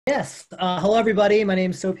Yes. Hello, everybody. My name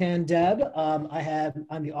is Sopan Deb. I'm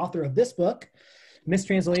the author of this book,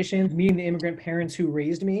 Mistranslations: Meeting the Immigrant Parents Who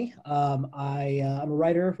Raised Me. I'm a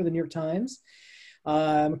writer for the New York Times.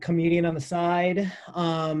 I'm a comedian on the side.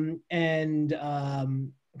 I'm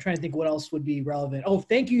trying to think what else would be relevant. Oh,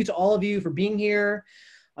 thank you to all of you for being here.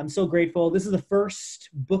 I'm so grateful. This is the first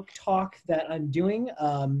book talk that I'm doing.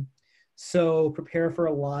 So prepare for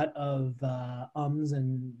a lot of ums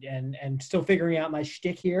and still figuring out my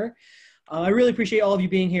shtick here. I really appreciate all of you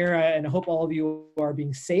being here, and I hope all of you are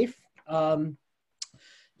being safe.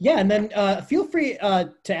 Yeah, and then feel free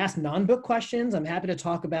to ask non-book questions. I'm happy to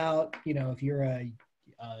talk about, if you're a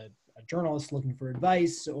journalist looking for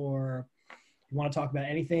advice, or you want to talk about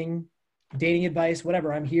anything, dating advice,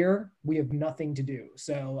 whatever. I'm here. We have nothing to do.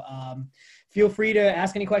 So feel free to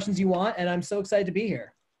ask any questions you want, and I'm so excited to be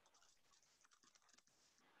here.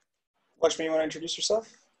 Lakshmi, you want to introduce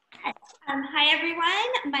yourself? Hi,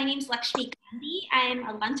 everyone. My name is Lakshmi Gandhi. I'm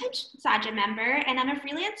a longtime SAJAer member, and I'm a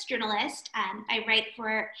freelance journalist. I write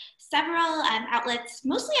for several outlets,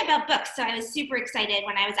 mostly about books, so I was super excited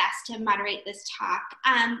when I was asked to moderate this talk.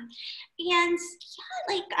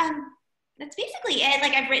 That's basically it.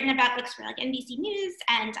 I've written about books for NBC News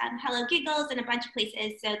and Hello Giggles and a bunch of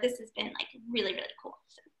places, so this has been really, really cool.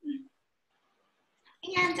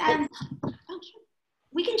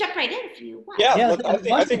 We can jump right in if you want. Yeah,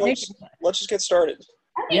 I think let's just get started.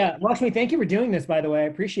 Okay. Yeah, Lakshmi, thank you for doing this, by the way. I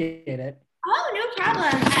appreciate it. Oh, no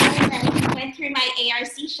problem. I went through my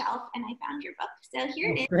ARC shelf and I found your book. So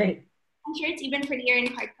here it is. Great. I'm sure it's even prettier in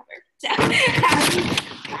hardcover. So I'll jump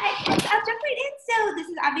right in. So this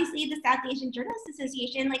is obviously the South Asian Journalists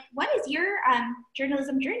Association. What is your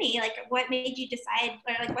journalism journey? What made you decide,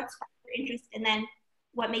 or what sparked your interest, and then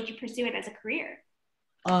what made you pursue it as a career?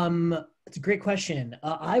 It's a great question.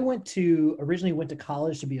 I originally went to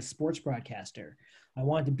college to be a sports broadcaster. I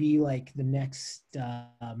wanted to be like the next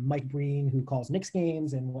Mike Breen, who calls Knicks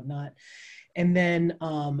games and whatnot. And then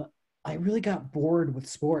I really got bored with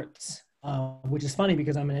sports, which is funny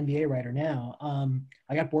because I'm an NBA writer now.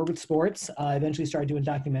 I got bored with sports. I eventually started doing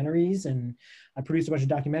documentaries, and I produced a bunch of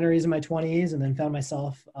documentaries in my 20s, and then found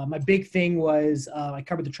myself, my big thing was I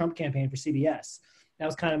covered the Trump campaign for CBS. That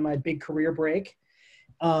was kind of my big career break.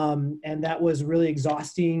 And that was really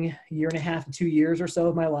exhausting year and a half to 2 years or so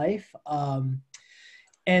of my life.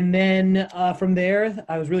 And then from there,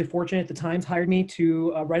 I was really fortunate. The Times hired me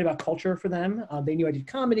to write about culture for them. They knew I did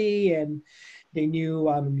comedy, and they knew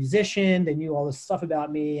I'm a musician. They knew all this stuff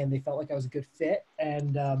about me, and they felt like I was a good fit.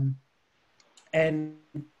 And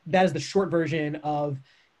that is the short version of,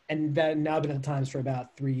 and that now I've been at the Times for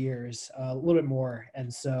about 3 years, a little bit more.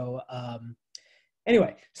 And so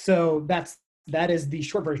anyway, so that is the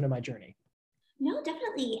short version of my journey. No,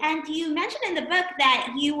 definitely. And you mentioned in the book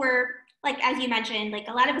that you were, as you mentioned,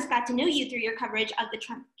 a lot of us got to know you through your coverage of the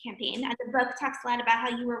Trump campaign. And the book talks a lot about how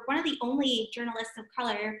you were one of the only journalists of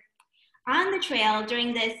color on the trail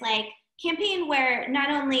during this campaign, where not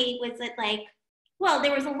only was it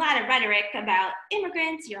there was a lot of rhetoric about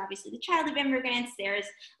immigrants. You're obviously the child of immigrants. There's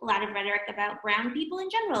a lot of rhetoric about brown people in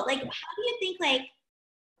general. How do you think,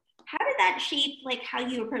 how did that shape how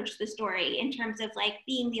you approach the story in terms of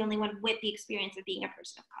being the only one with the experience of being a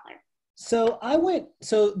person of color?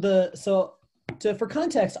 For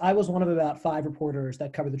context, I was one of about 5 reporters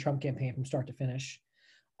that covered the Trump campaign from start to finish.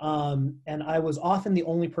 And I was often the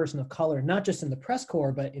only person of color, not just in the press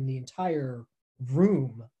corps, but in the entire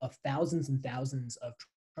room of thousands and thousands of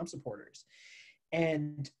Trump supporters.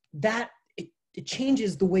 And that, it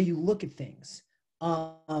changes the way you look at things.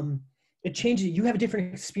 It changes. You have a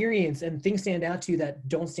different experience, and things stand out to you that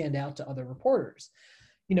don't stand out to other reporters.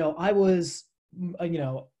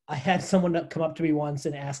 I had someone come up to me once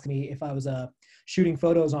and ask me if I was shooting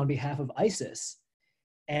photos on behalf of ISIS.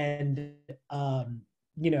 And,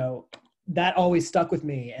 that always stuck with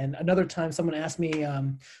me. And another time someone asked me,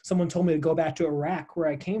 someone told me to go back to Iraq, where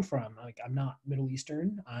I came from. I'm not Middle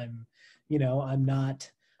Eastern. I'm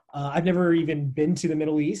not, I've never even been to the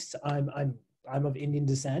Middle East. I'm of Indian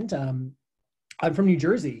descent. I'm from New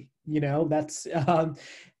Jersey,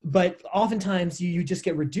 but oftentimes you just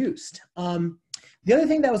get reduced. The other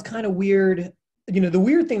thing that was kind of weird, the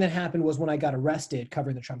weird thing that happened was when I got arrested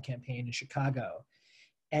covering the Trump campaign in Chicago.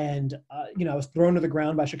 And, I was thrown to the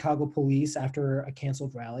ground by Chicago police after a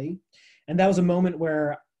canceled rally. And that was a moment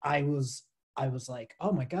where I was like,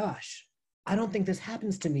 oh my gosh, I don't think this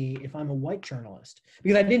happens to me if I'm a white journalist,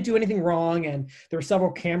 because I didn't do anything wrong. And there were several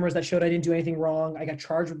cameras that showed I didn't do anything wrong. I got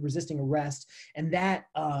charged with resisting arrest. And that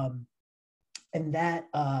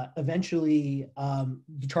eventually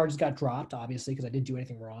the charges got dropped, obviously, because I didn't do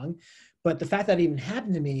anything wrong. But the fact that it even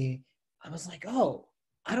happened to me, I was like, oh,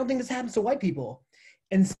 I don't think this happens to white people.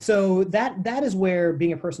 And so that is where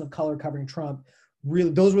being a person of color covering Trump,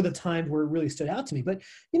 really, those were the times where it really stood out to me. But,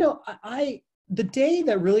 you know, the day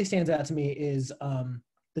that really stands out to me is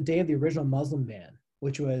the day of the original Muslim ban,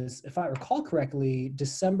 which was, if I recall correctly,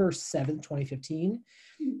 December 7th, 2015.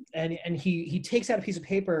 And he takes out a piece of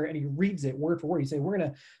paper and he reads it word for word. He said, we're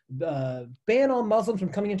going to ban all Muslims from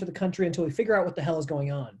coming into the country until we figure out what the hell is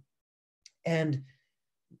going on. And,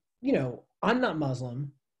 you know, I'm not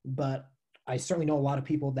Muslim, but I certainly know a lot of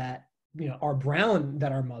people that, you know, are brown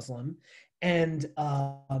that are Muslim. And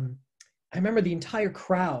I remember the entire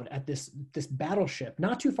crowd at this battleship,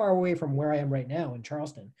 not too far away from where I am right now in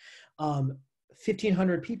Charleston,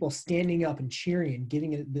 1,500 people standing up and cheering and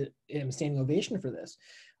giving it a standing ovation for this.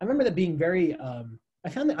 I remember that being very, I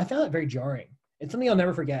found that very jarring. It's something I'll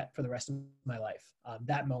never forget for the rest of my life,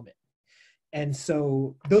 that moment. And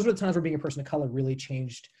so those were the times where being a person of color really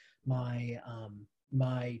changed my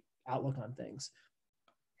my outlook on things.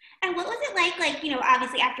 And what was it like, you know,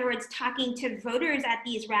 obviously afterwards talking to voters at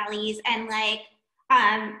these rallies and like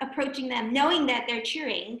approaching them, knowing that they're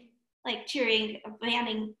cheering,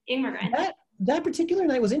 banning immigrants? That particular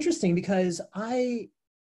night was interesting because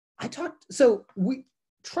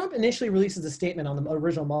Trump initially releases a statement on the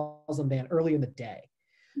original Muslim ban early in the day.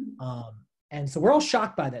 And so we're all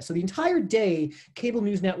shocked by this. So the entire day, cable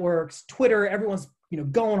news networks, Twitter, everyone's, you know,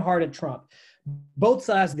 going hard at Trump. Both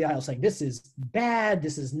sides of the aisle saying, this is bad,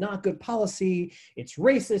 this is not good policy, it's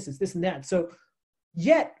racist, it's this and that. So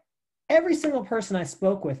yet, every single person I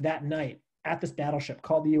spoke with that night at this battleship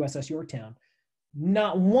called the USS Yorktown,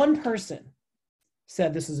 not one person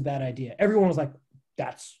said this is a bad idea. Everyone was like,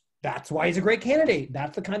 that's why he's a great candidate.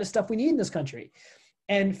 That's the kind of stuff we need in this country.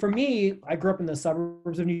 And for me, I grew up in the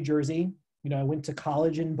suburbs of New Jersey. You know, I went to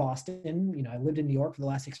college in Boston. You know, I lived in New York for the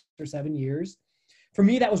last 6 or 7 years. For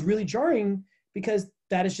me, that was really jarring because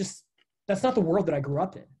that's not the world that I grew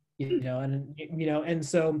up in, you know, and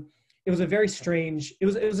so it was a very strange, it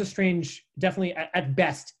was a strange, definitely at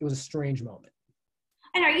best, it was a strange moment.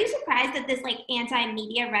 And are you surprised that this like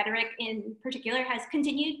anti-media rhetoric in particular has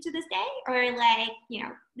continued to this day? Or like, you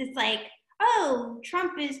know, this like, oh,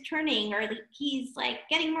 Trump is turning, or like, he's like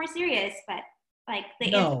getting more serious, but like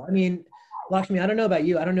No, I mean, Lakshmi, I don't know about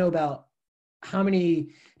you. I don't know about how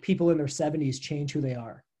many people in their 70s change who they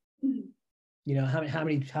are. Mm-hmm. You know, how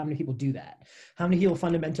many people do that? How many people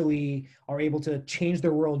fundamentally are able to change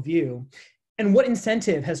their worldview? And what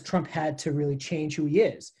incentive has Trump had to really change who he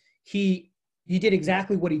is? He did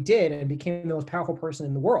exactly what he did and became the most powerful person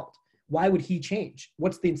in the world. Why would he change?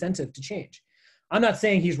 What's the incentive to change? I'm not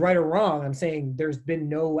saying he's right or wrong. I'm saying there's been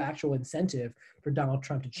no actual incentive for Donald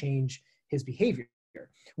Trump to change his behavior.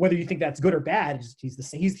 Whether you think that's good or bad, he's the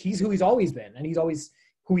same. He's who he's always been, and he's always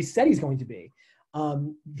who he said he's going to be.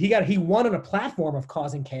 He won on a platform of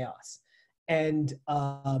causing chaos, and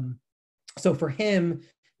so for him,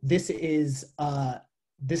 this is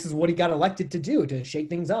what he got elected to do, to shake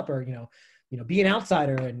things up, or be an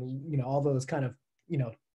outsider, and all those kind of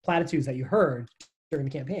platitudes that you heard during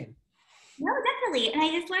the campaign. No, definitely. And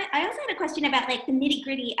I also had a question about like the nitty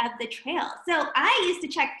gritty of the trail. So I used to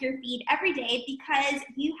check your feed every day because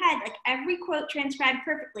you had like every quote transcribed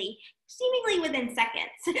perfectly, seemingly within seconds.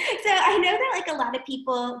 So I know that like a lot of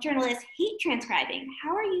people, journalists, hate transcribing.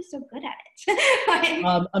 How are you so good at it?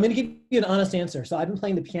 I'm going to give you an honest answer. So I've been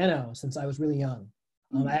playing the piano since I was really young.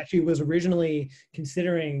 I actually was originally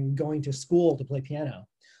considering going to school to play piano.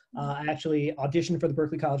 I actually auditioned for the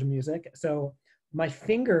Berklee College of Music. So my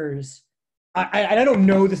fingers, I don't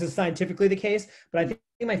know this is scientifically the case, but I think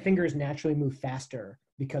my fingers naturally move faster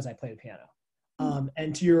because I play the piano.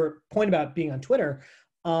 And to your point about being on Twitter,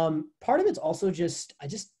 part of it's also just, I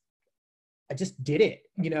just did it,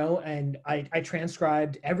 and I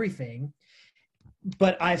transcribed everything,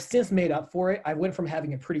 but I've since made up for it. I went from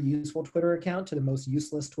having a pretty useful Twitter account to the most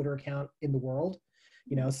useless Twitter account in the world,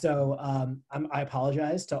 so I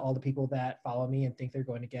apologize to all the people that follow me and think they're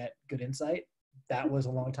going to get good insight. That was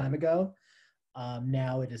a long time ago.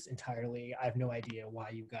 Now it is entirely, I have no idea why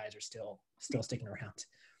you guys are still sticking around.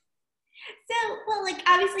 So, well, like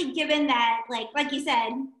obviously given that, like you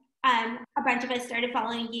said, a bunch of us started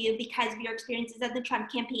following you because of your experiences of the Trump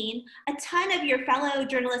campaign. A ton of your fellow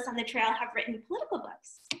journalists on the trail have written political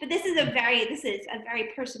books, but this is a very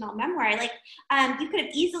personal memoir. Like, you could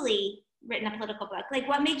have easily written a political book. Like,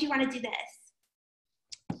 what made you want to do this?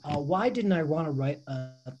 Why didn't I want to write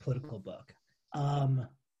a political book?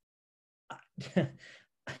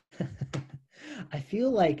 I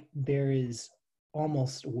feel like there is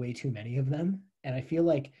almost way too many of them. And I feel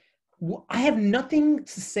like I have nothing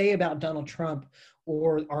to say about Donald Trump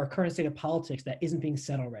or our current state of politics that isn't being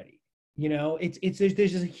said already. You know, there's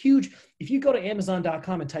just a huge, if you go to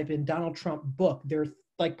Amazon.com and type in Donald Trump book, there's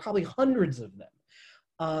like probably hundreds of them.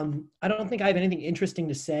 I don't think I have anything interesting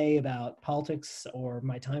to say about politics or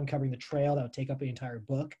my time covering the trail that would take up the entire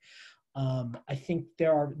book. I think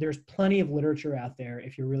there's plenty of literature out there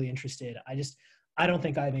if you're really interested. I don't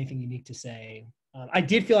think I have anything unique to say. I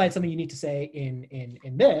did feel I had something unique to say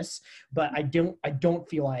in this, but I don't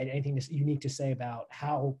feel I had anything unique to say about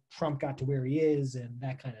how Trump got to where he is and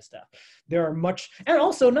that kind of stuff. There are and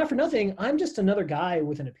also, not for nothing, I'm just another guy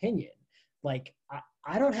with an opinion. Like,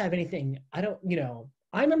 I don't have anything, I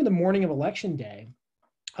remember the morning of election day,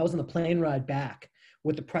 I was on the plane ride back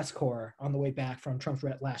with the press corps on the way back from Trump's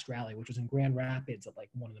last rally, which was in Grand Rapids at like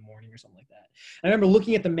 1 a.m. or something like that. I remember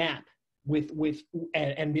looking at the map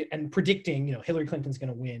and predicting, Hillary Clinton's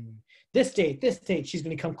going to win this state, she's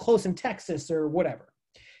going to come close in Texas or whatever.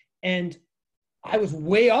 And I was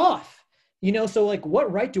way off, so like,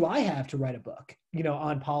 what right do I have to write a book,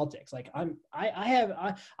 on politics? Like I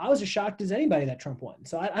was as shocked as anybody that Trump won.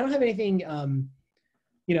 So I don't have anything, I'm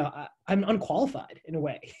unqualified in a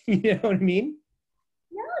way, you know what I mean?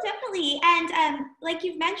 No, definitely. And like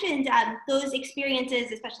you've mentioned, those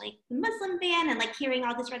experiences, especially the Muslim ban and like hearing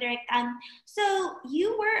all this rhetoric. So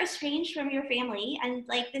you were estranged from your family, and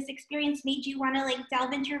like this experience made you want to like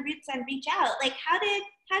delve into your roots and reach out. Like how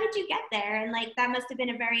did you get there? And like that must have been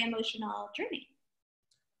a very emotional journey.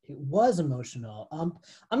 It was emotional.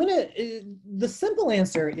 The simple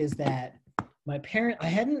answer is that my parent, I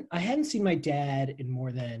hadn't seen my dad in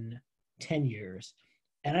more than 10 years.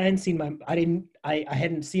 And I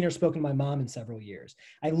hadn't seen or spoken to my mom in several years.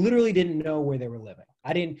 I literally didn't know where they were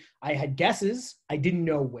living. I had guesses, I didn't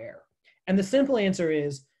know where. And the simple answer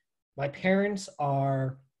is my parents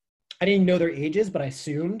I didn't know their ages, but I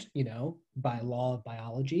assumed, by law of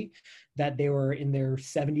biology, that they were in their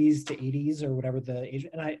 70s to 80s or whatever the age.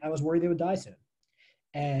 And I was worried they would die soon.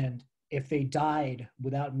 And if they died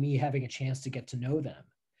without me having a chance to get to know them,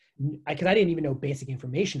 because I didn't even know basic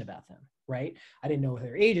information about them. Right? I didn't know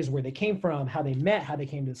their ages, where they came from, how they met, how they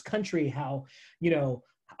came to this country, how,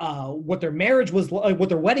 what their marriage was like, what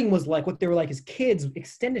their wedding was like, what they were like as kids,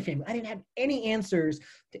 extended family. I didn't have any answers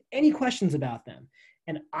to any questions about them.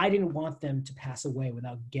 And I didn't want them to pass away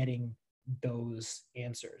without getting those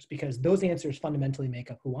answers, because those answers fundamentally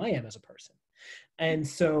make up who I am as a person. And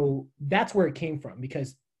so that's where it came from,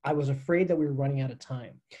 because I was afraid that we were running out of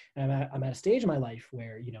time. And I'm at a stage in my life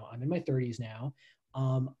where, I'm in my 30s now.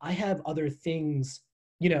 I have other things,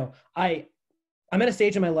 I'm at a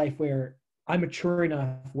stage in my life where I'm mature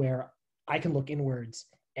enough where I can look inwards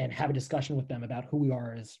and have a discussion with them about who we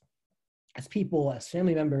are as people, as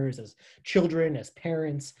family members, as children, as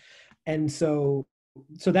parents. And so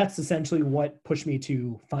that's essentially what pushed me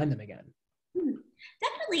to find them again.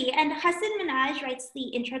 Definitely. And Hasan Minhaj writes the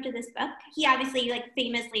intro to this book. He obviously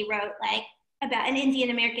famously wrote about an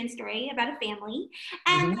Indian American story about a family.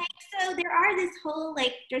 And so there are this whole,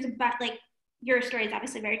 there's about, your story is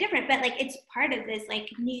obviously very different, but it's part of this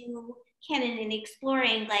new canon and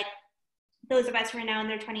exploring those of us who are now in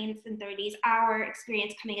their 20s and 30s, our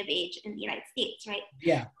experience coming of age in the United States, right?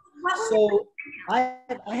 Yeah. So I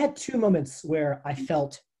had two moments where I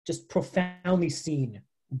felt just profoundly seen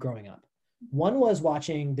growing up. One was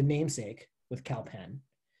watching The Namesake with Kal Penn.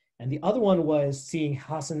 And the other one was seeing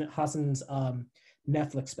Hasan's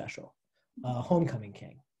Netflix special, Homecoming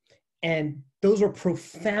King. And those were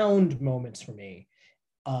profound moments for me.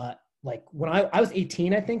 When I was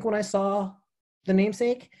 18, I think, when I saw The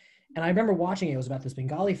Namesake. And I remember watching it. It was about this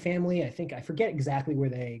Bengali family. I forget exactly where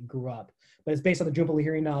they grew up, but it's based on the Jhumpa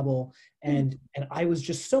Lahiri novel. And I was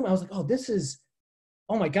just I was like, oh, this is,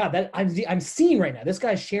 oh my God, that I'm seeing right now. This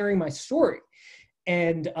guy's sharing my story.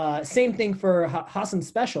 And same thing for Hasan's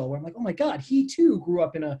special, where I'm like, oh my God, he too grew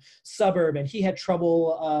up in a suburb and he had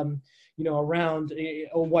trouble, around a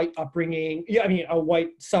white upbringing. Yeah, I mean, a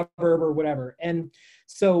white suburb or whatever. And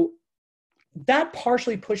so that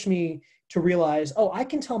partially pushed me to realize, oh, I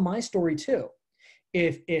can tell my story too.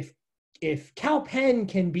 If Kal Penn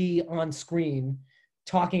can be on screen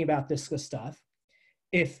talking about this stuff,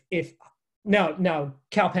 now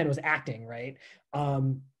Kal Penn was acting, right?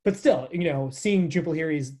 But still, seeing Jhumpa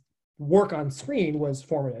Lahiri's work on screen was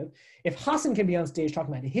formative. If Hasan can be on stage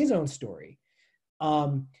talking about his own story,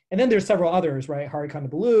 and then there's several others, right? Hari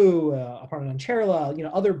Kondabolu, Aparna Nancherla,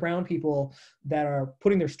 other brown people that are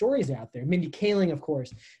putting their stories out there. Mindy Kaling, of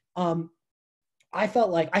course. I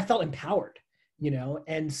felt empowered,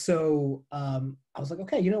 and so I was like,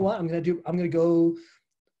 okay, you know what? I'm gonna go.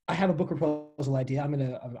 I have a book proposal idea. I'm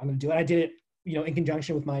gonna do it. I did it, in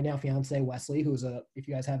conjunction with my now fiance Wesley, who's if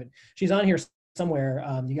you guys haven't, she's on here somewhere.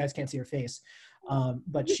 You guys can't see her face.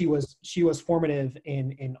 But she was formative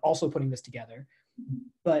in also putting this together.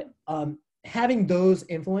 But having those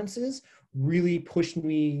influences really pushed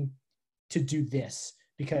me to do this,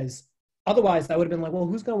 because otherwise I would have been like, well,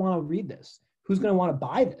 who's going to want to read this? Who's going to want to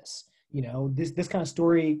buy this? This kind of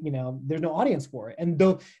story, there's no audience for it. And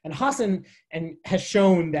Hassan has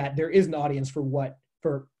shown that there is an audience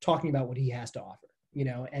for talking about what he has to offer,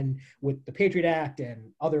 and with the Patriot Act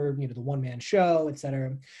and other, the one-man show, et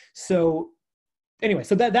cetera. So anyway,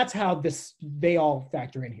 so that's how they all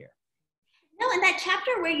factor in here. No, and that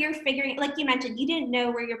chapter where you're figuring, like you mentioned, you didn't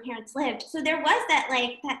know where your parents lived. So there was that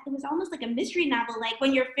it was almost like a mystery novel, like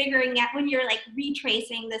when you're like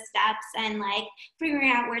retracing the steps and like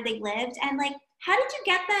figuring out where they lived. And like, how did you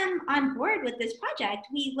get them on board with this project?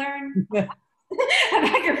 We learn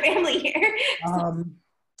about your family here.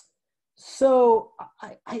 So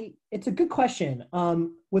it's a good question.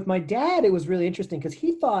 With my dad, it was really interesting because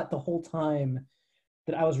he thought the whole time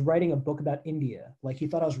that I was writing a book about India. Like he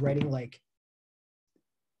thought I was writing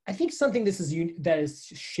I think something that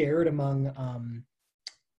is shared among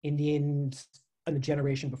Indians in the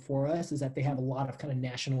generation before us is that they have a lot of kind of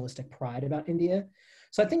nationalistic pride about India.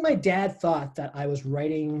 So I think my dad thought that I was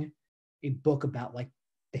writing a book about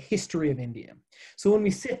the history of India. So when we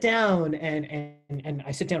sit down and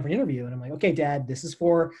I sit down for an interview and I'm like, okay, Dad, this is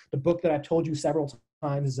for the book that I've told you several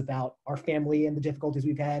times is about our family and the difficulties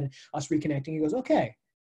we've had, us reconnecting. He goes, okay,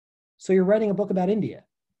 so you're writing a book about India.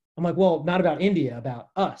 I'm like, well, not about India, about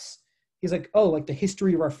us. He's like, oh, the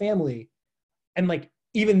history of our family. And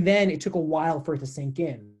even then it took a while for it to sink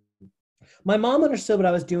in. My mom understood what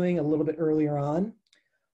I was doing a little bit earlier on.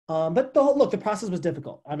 But the process was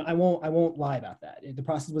difficult. I won't lie about that. The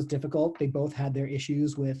process was difficult. They both had their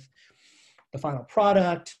issues with the final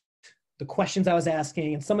product, the questions I was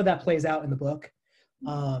asking, and some of that plays out in the book.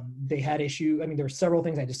 They had there were several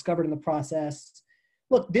things I discovered in the process.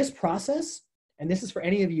 Look, this process, and this is for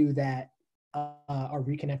any of you that are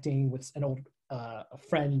reconnecting with an old a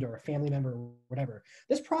friend or a family member or whatever,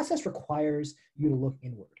 this process requires you to look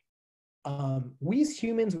inward. We as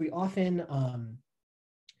humans, we often,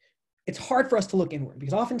 it's hard for us to look inward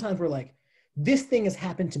because oftentimes we're like, this thing has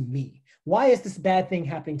happened to me. Why is this bad thing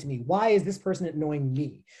happening to me? Why is this person annoying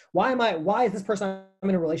me? Why is this person I'm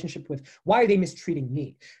in a relationship with, why are they mistreating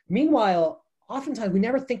me? Meanwhile, oftentimes we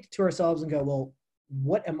never think to ourselves and go, well,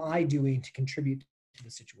 what am I doing to contribute to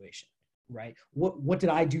the situation, right? What did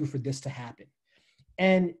I do for this to happen?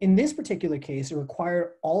 And in this particular case, it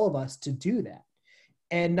required all of us to do that.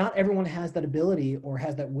 And not everyone has that ability or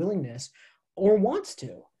has that willingness or wants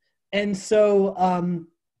to. And so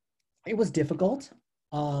it was difficult,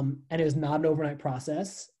 and it was not an overnight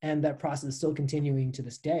process. And that process is still continuing to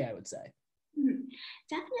this day, I would say.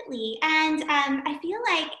 Definitely. And I feel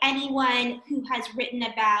like anyone who has written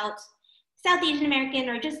about South Asian American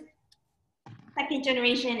or just second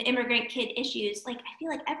generation immigrant kid issues, I feel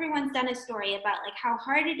like everyone's done a story about how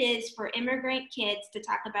hard it is for immigrant kids to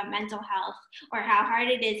talk about mental health, or how hard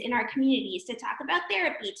it is in our communities to talk about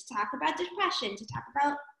therapy, to talk about depression, to talk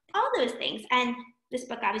about all those things. And this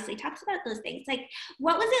book obviously talks about those things.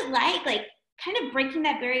 What was it like kind of breaking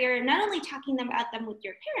that barrier, not only talking about them with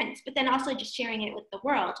your parents, but then also just sharing it with the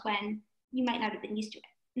world when you might not have been used to it?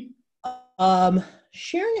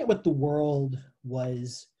 Sharing it with the world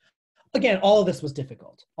was, again, all of this was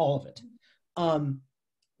difficult, all of it.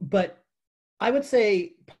 But I would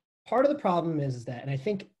say part of the problem is that,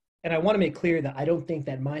 and I want to make clear that I don't think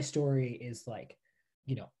that my story is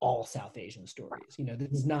all South Asian stories.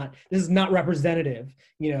 This is not representative,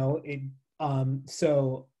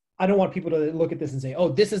 so I don't want people to look at this and say, oh,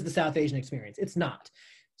 this is the South Asian experience. It's not.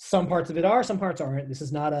 Some parts of it are, some parts aren't. This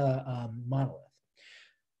is not a monolith.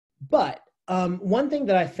 But one thing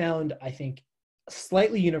that I found, I think,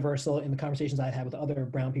 slightly universal in the conversations I've had with other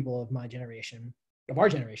brown people of my generation, of our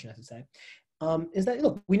generation, I should say, is that,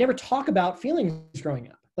 look, we never talk about feelings growing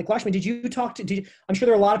up. Lakshmi, I'm sure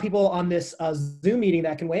there are a lot of people on this Zoom meeting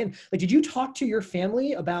that can weigh in. Did you talk to your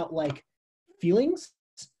family about feelings?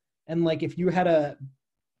 And if you had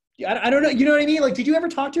I don't know, you know what I mean? Did you ever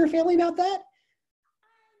talk to your family about that?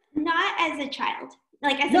 Not as a child.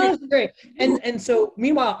 No, it's great. And so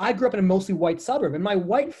meanwhile, I grew up in a mostly white suburb, and my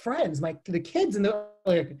white friends, the kids, and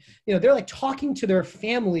they're talking to their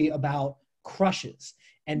family about crushes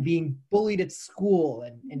and being bullied at school.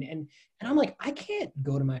 And I'm like, I can't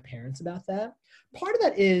go to my parents about that. Part of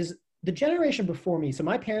that is the generation before me. So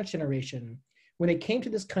my parents' generation, when they came to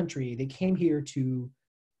this country, they came here to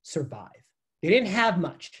survive. They didn't have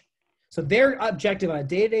much. So their objective on a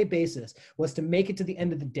day-to-day basis was to make it to the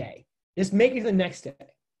end of the day. Just make it to the next day.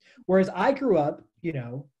 Whereas I grew up,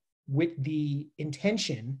 with the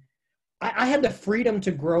intention I had the freedom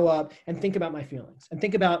to grow up and think about my feelings and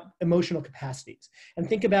think about emotional capacities and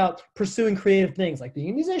think about pursuing creative things like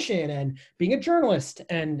being a musician and being a journalist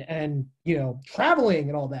and traveling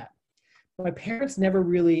and all that. My parents never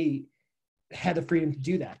really had the freedom to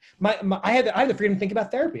do that. I had the freedom to think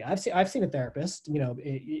about therapy. I've seen a therapist,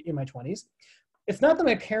 in my 20s. It's not that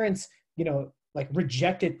my parents, like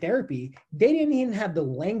rejected therapy. They didn't even have the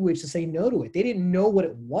language to say no to it. They didn't know what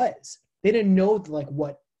it was. They didn't know like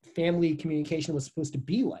what family communication was supposed to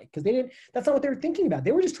be like, because that's not what they were thinking about.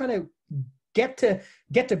 They were just trying to get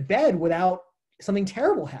to bed without something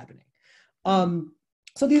terrible happening.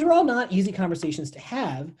 So these are all not easy conversations to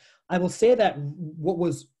have. I will say that what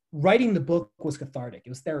was writing the book was cathartic. It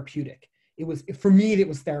was therapeutic. For me, it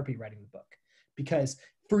was therapy writing the book, because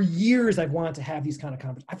for years I've wanted to have these kind of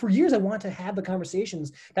conversations. For years I wanted to have the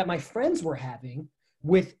conversations that my friends were having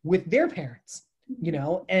with their parents,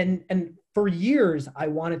 and for years I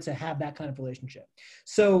wanted to have that kind of relationship.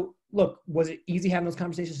 So look, was it easy having those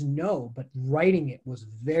conversations? No, but writing it was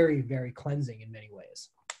very, very cleansing in many ways.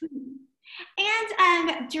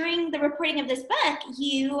 And during the reporting of this book,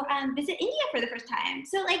 you visit India for the first time.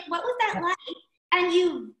 So like, what was that like? And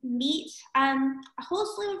you meet a whole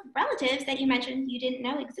slew of relatives that you mentioned you didn't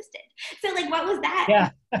know existed. So like, what was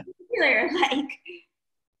that like?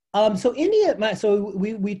 So India,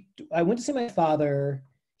 I went to see my father.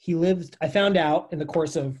 I found out in the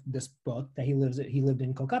course of this book that he lived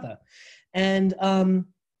in Kolkata. And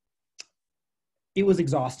it was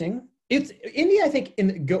exhausting. It's India, I think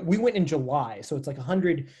we went in July. So it's like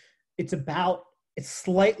 100, it's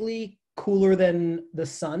slightly cooler than the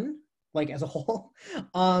sun, like as a whole.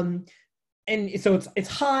 And so it's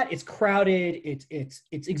hot, it's crowded, it's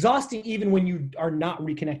exhausting even when you are not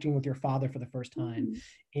reconnecting with your father for the first time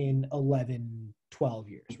in 11, 12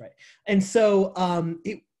 years, right? And so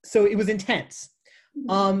it was intense.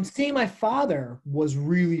 Seeing my father was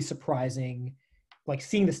really surprising, like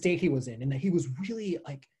seeing the state he was in, and that he was really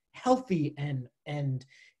like healthy and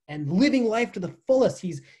living life to the fullest.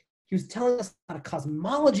 He was telling us about a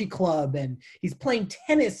cosmology club, and he's playing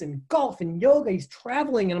tennis and golf and yoga. He's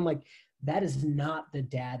traveling, and I'm like, that is not the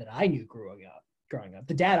dad that I knew growing up.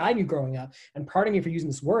 The dad I knew growing up, and pardon me for using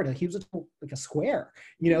this word, he was like a square.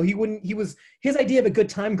 His idea of a good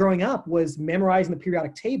time growing up was memorizing the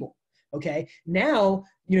periodic table. Okay, now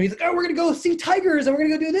he's like, oh, we're gonna go see tigers, and we're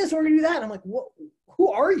gonna go do this, and we're gonna do that. And I'm like, what?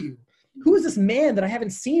 Who are you? Who is this man that I haven't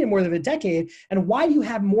seen in more than a decade? And why do you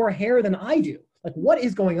have more hair than I do? Like, what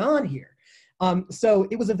is going on here? So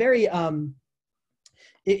it was a very,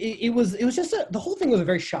 it was just the whole thing was a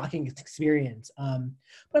very shocking experience. But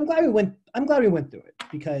I'm glad we went through it,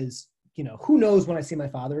 because, who knows when I see my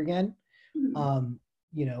father again?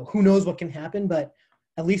 Who knows what can happen, but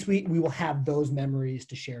at least we will have those memories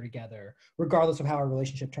to share together, regardless of how our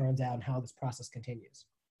relationship turns out and how this process continues.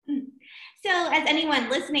 So as anyone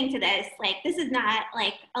listening to this, like, this is not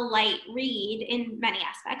like a light read in many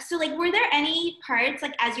aspects. So like, were there any parts,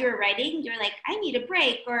 like as you were writing, you're like, I need a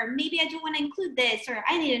break, or maybe I don't want to include this, or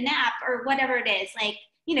I need a nap, or whatever it is? Like,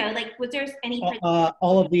 like, was there any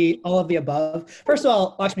all of the above? First of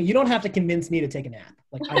all, Lakshmi, you don't have to convince me to take a nap.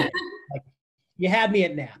 Like, like you had me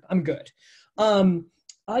at nap. I'm good.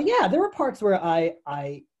 Yeah, there were parts where I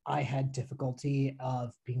had difficulty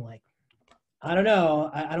of being like, I don't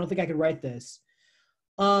know. I don't think I could write this.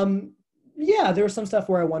 Yeah, there was some stuff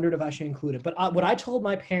where I wondered if I should include it. But what I told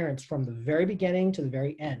my parents from the very beginning to the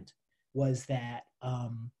very end was that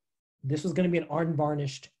this was going to be an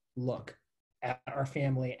unvarnished look at our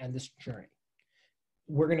family and this journey.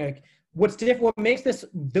 What makes this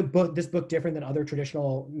book different than other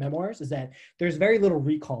traditional memoirs is that there's very little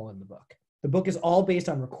recall in the book. The book is all based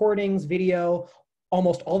on recordings, video.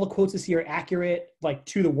 Almost all the quotes you see are accurate, like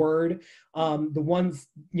to the word. The ones,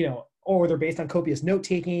 or they're based on copious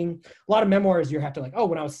note-taking. A lot of memoirs, you have to like, oh,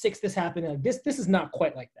 when I was 6, this happened. Like, this is not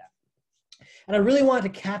quite like that. And I really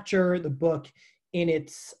wanted to capture the book in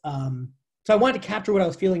its, so I wanted to capture what I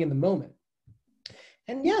was feeling in the moment.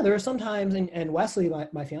 And yeah, there are some times, and Wesley,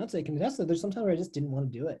 my fiance, can attest that there's sometimes where I just didn't want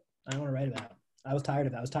to do it. I don't want to write about it. I was tired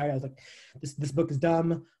of it. I was like, this book is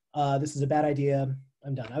dumb. This is a bad idea.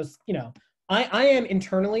 I'm done. I am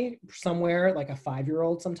internally somewhere like a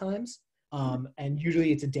 5-year-old sometimes. And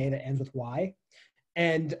usually it's a day that ends with Y.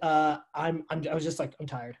 And I was just like, I'm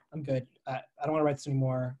tired. I'm good. I don't want to write this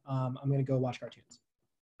anymore. I'm going to go watch cartoons.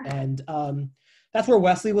 And that's where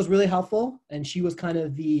Wesley was really helpful. And she was kind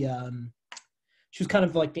of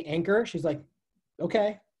like the anchor. She's like,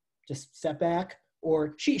 okay, just step back.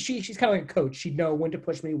 Or she's kind of like a coach. She'd know when to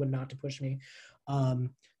push me, when not to push me.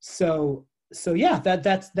 So yeah,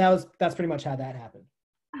 that's pretty much how that happened.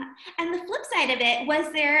 And the flip side side of it,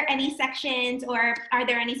 was there any sections or are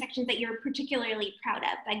there any sections that you're particularly proud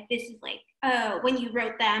of? Like this is like, oh, when you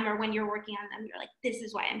wrote them or when you're working on them, you're like, this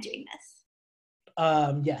is why I'm doing this.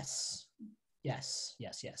 Yes.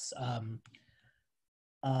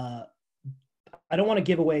 I don't want to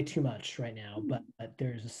give away too much right now, but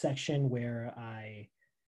there's a section where I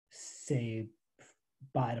say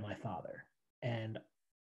bye to my father. And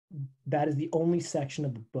that is the only section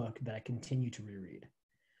of the book that I continue to reread.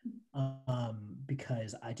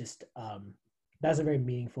 Because I just, that's a very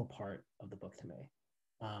meaningful part of the book to me.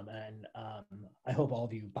 I hope all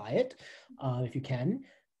of you buy it, if you can.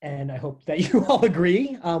 And I hope that you all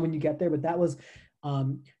agree when you get there. But that was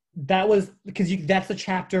because that's the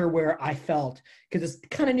chapter where I felt, because it's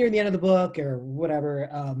kind of near the end of the book or whatever.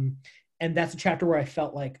 And that's a chapter where I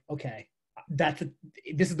felt like, okay,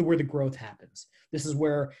 this is where the growth happens. This is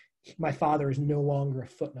where my father is no longer a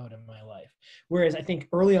footnote in my life. Whereas I think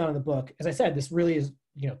early on in the book, as I said, this really is,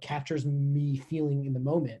 captures me feeling in the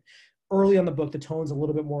moment. Early on in the book, the tone's a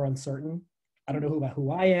little bit more uncertain. I don't know about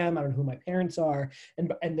who I am. I don't know who my parents are.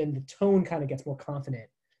 And then the tone kind of gets more confident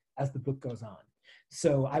as the book goes on.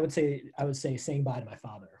 So I would say saying bye to my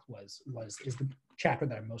father is the chapter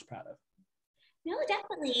that I'm most proud of. No,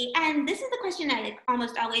 definitely. And this is the question I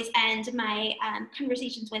almost always end my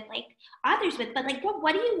conversations with authors with, but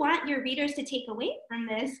what do you want your readers to take away from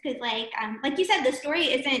this? Because like you said, the story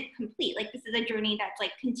isn't complete. This is a journey that's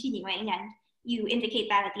continuing, and you indicate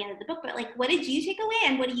that at the end of the book, but what did you take away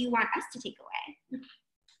and what do you want us to take away?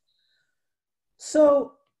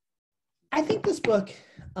 So I think this book,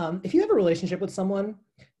 if you have a relationship with someone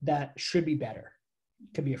that should be better,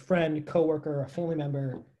 it could be a friend, a coworker, a family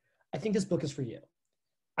member, I think this book is for you.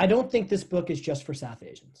 I don't think this book is just for South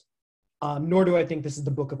Asians, nor do I think this is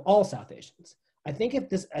the book of all South Asians. I think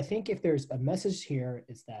if there's a message here,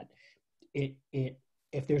 it's that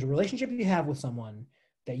if there's a relationship you have with someone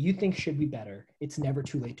that you think should be better, it's never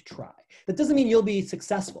too late to try. That doesn't mean you'll be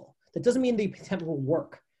successful. That doesn't mean the attempt will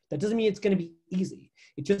work. That doesn't mean it's going to be easy.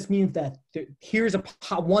 It just means that here's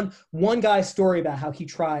one guy's story about how he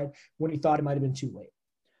tried when he thought it might have been too late.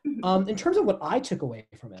 In terms of what I took away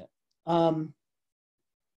from it, I'm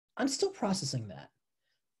still processing that.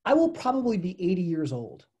 I will probably be 80 years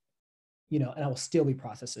old, and I will still be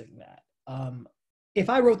processing that. If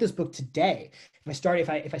I wrote this book today,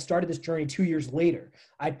 if I started this journey 2 years later,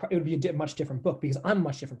 it would be a much different book because I'm a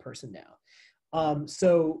much different person now.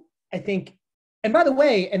 So I think, and by the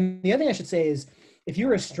way, and the other thing I should say is, if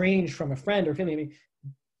you're estranged from a friend or family,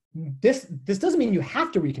 this doesn't mean you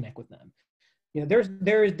have to reconnect with them. There's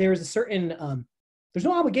a certain there's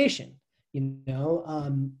no obligation.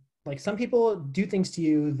 Some people do things to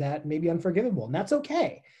you that may be unforgivable, and that's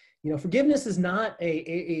okay. Forgiveness is not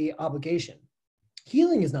a obligation.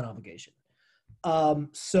 Healing is not obligation.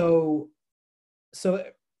 So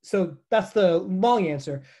that's the long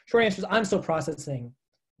answer. Short answer is I'm still processing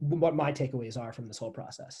what my takeaways are from this whole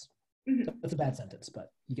process. Mm-hmm. That's a bad sentence,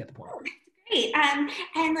 but you get the point. Oh, great. And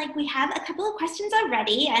we have a couple of questions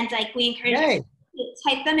already, and we encourage you to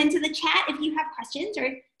type them into the chat if you have questions, or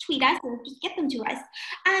tweet us or just get them to us.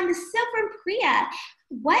 So from Priya,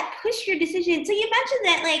 what pushed your decision? So you mentioned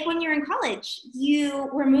that when you're in college, you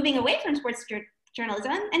were moving away from sports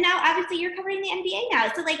journalism, and now obviously you're covering the NBA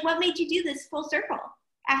now. So what made you do this full circle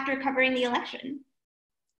after covering the election?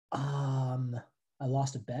 I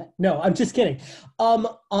lost a bet. No, I'm just kidding.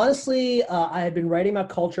 Honestly, I had been writing about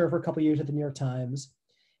culture for a couple of years at the New York Times,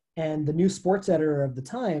 and the new sports editor of the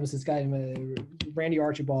Times, this guy, Randy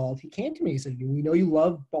Archibald, he came to me. He said, "We know you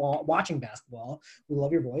love watching basketball. We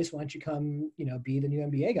love your voice. Why don't you come, be the new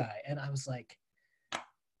NBA guy?" And I was like,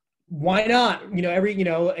 why not?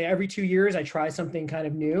 Every 2 years I try something kind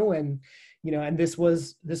of new, and this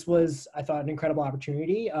was, I thought, an incredible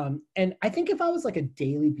opportunity. And I think if I was a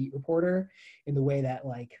daily beat reporter in the way that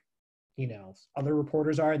other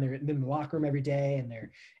reporters are, and they're in the locker room every day,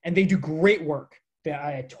 and they do great work, that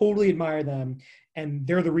I totally admire them, and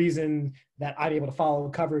they're the reason that I'm able to follow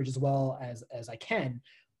coverage as well as I can.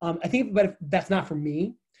 I think, but that's not for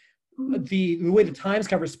me. The way the Times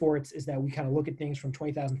covers sports is that we kind of look at things from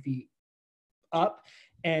 20,000 feet up,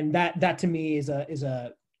 and that to me is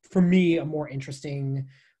for me a more interesting,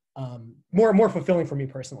 more fulfilling for me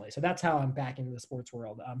personally. So that's how I'm back into the sports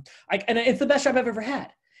world. And it's the best job I've ever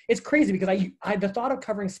had. It's crazy because I the thought of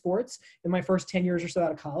covering sports in my first 10 years or so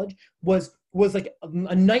out of college was like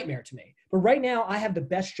a nightmare to me. But right now I have the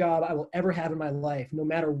best job I will ever have in my life, no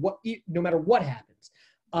matter what happens.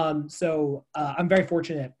 So I'm very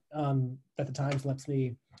fortunate that the Times lets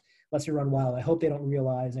me run wild. I hope they don't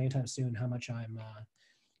realize anytime soon how much I'm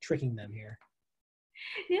tricking them here.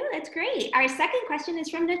 No, that's great. Our second question is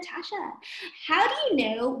from Natasha. How do you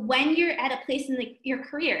know when you're at a place in your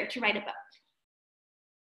career to write a book?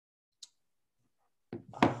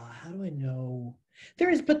 How do I know? There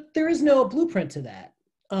is no blueprint to that.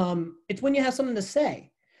 It's when you have something to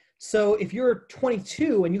say. So if you're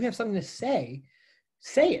 22 and you have something to say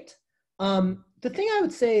it. The thing I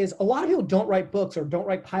would say is a lot of people don't write books or don't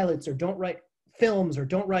write pilots or don't write films or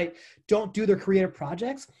don't do their creative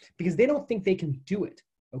projects because they don't think they can do it.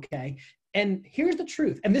 Okay. And here's the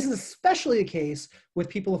truth. And this is especially the case with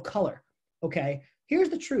people of color. Okay. Here's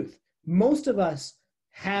the truth. Most of us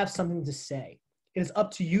have something to say. It is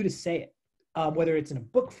up to you to say it. Whether it's in a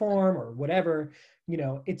book form or whatever,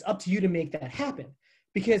 it's up to you to make that happen.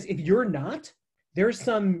 Because if you're not, there's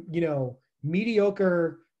some,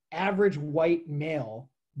 mediocre, average white male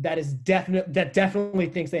that definitely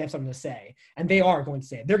thinks they have something to say, and they are going to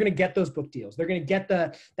say it. They're going to get those book deals. They're going to get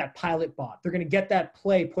that pilot bought. They're going to get that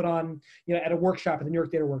play put on, at a workshop at the New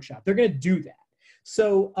York Theater Workshop. They're going to do that.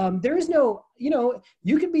 So there is no,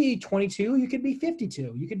 you could be 22, you could be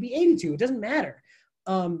 52, you could be 82. It doesn't matter.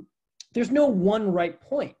 There's no one right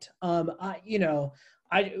point. One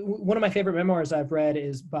of my favorite memoirs I've read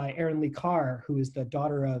is by Erin Lee Carr, who is the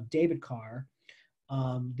daughter of David Carr,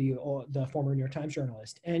 the former New York Times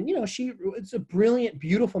journalist. And, it's a brilliant,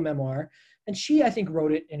 beautiful memoir. And she, I think,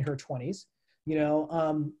 wrote it in her 20s.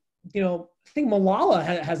 I think Malala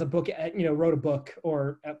has a book, wrote a book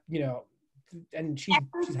or, and she's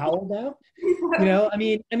how old now?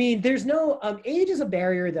 There's no, age is a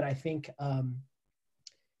barrier that I think,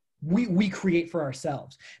 we create for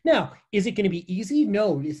ourselves. Now, is it going to be easy?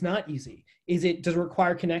 No, it's not easy. Does it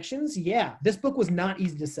require connections? Yeah. This book was not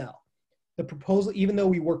easy to sell. The proposal, even though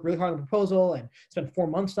we worked really hard on the proposal and spent 4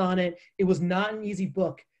 months on it, it was not an easy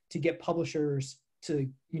book to get publishers to,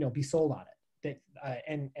 be sold on it.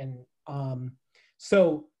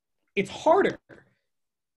 So it's harder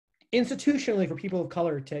institutionally for people of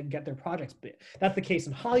color to get their projects bid. That's the case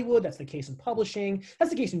in Hollywood. That's the case in publishing.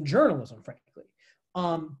 That's the case in journalism, frankly.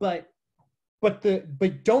 But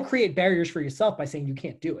don't create barriers for yourself by saying you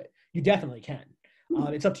can't do it. You definitely can.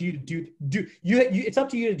 It's up to you to it's up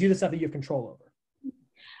to you to do the stuff that you have control over.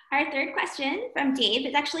 Our third question from Dave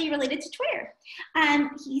is actually related to Twitter.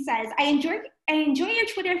 He says, I enjoy your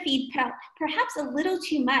Twitter feed perhaps a little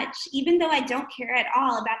too much, even though I don't care at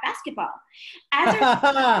all about basketball. As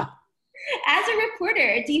a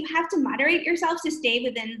reporter, do you have to moderate yourself to stay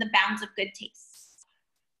within the bounds of good taste?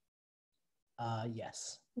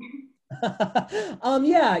 Yes.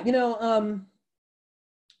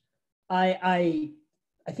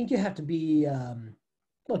 I think you have to be, you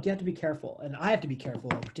have to be careful, and I have to be careful,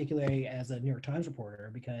 particularly as a New York Times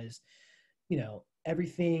reporter, because,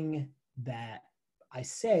 everything that I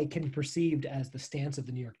say can be perceived as the stance of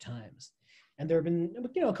the New York Times. And there have been,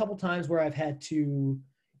 a couple times where I've had to,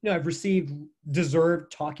 I've received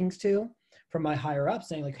deserved talkings to from my higher up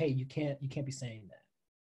saying like, hey, you can't be saying that.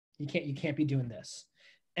 You can't be doing this.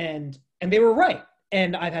 And they were right.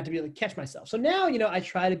 And I've had to be able to catch myself. So now, I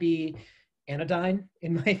try to be anodyne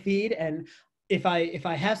in my feed. And if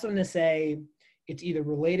I have something to say, it's either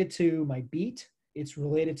related to my beat, it's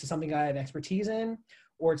related to something I have expertise in,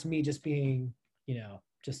 or it's me just being,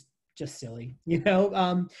 just silly,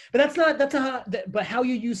 but how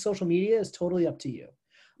you use social media is totally up to you.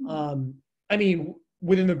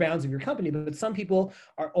 Within the bounds of your company, but some people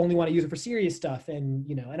only want to use it for serious stuff. And,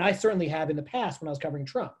 and I certainly have in the past when I was covering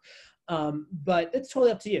Trump. But it's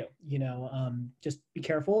totally up to you, just be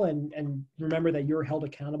careful and remember that you're held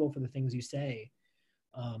accountable for the things you say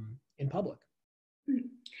in public.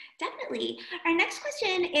 Definitely. Our next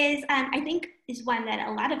question is, I think is one that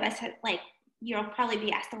a lot of us have, you'll probably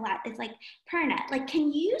be asked a lot. It's Perna,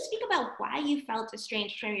 can you speak about why you felt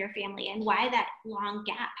estranged from your family and why that long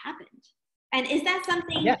gap happened? And is that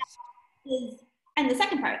something yes. And the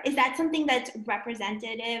second part, is that something that's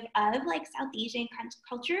representative of South Asian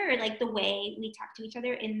culture or the way we talk to each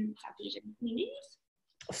other in South Asian communities?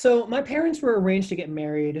 So my parents were arranged to get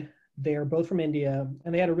married. They are both from India,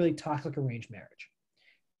 and they had a really toxic arranged marriage.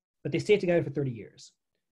 But they stayed together for 30 years.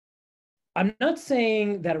 I'm not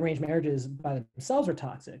saying that arranged marriages by themselves are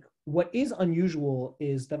toxic. What is unusual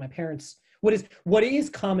is that my parents, what is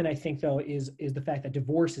common, I think, though, is the fact that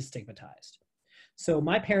divorce is stigmatized. So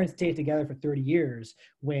my parents stayed together for 30 years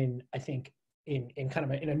when I think in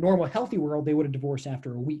a normal, healthy world, they would have divorced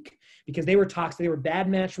after a week because they were toxic. They were bad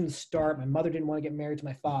match from the start. My mother didn't want to get married to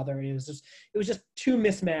my father. And it was just two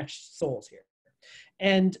mismatched souls here.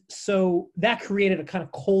 And so that created a kind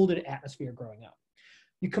of cold atmosphere growing up.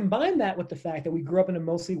 You combine that with the fact that we grew up in a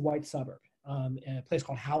mostly white suburb, in a place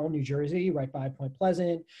called Howell, New Jersey, right by Point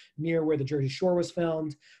Pleasant, near where the Jersey Shore was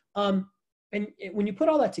filmed. When you put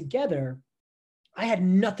all that together, I had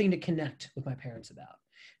nothing to connect with my parents about.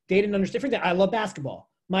 They didn't understand. I love basketball.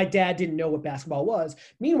 My dad didn't know what basketball was.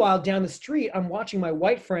 Meanwhile, down the street, I'm watching my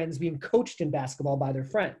white friends being coached in basketball by their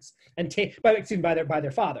friends and by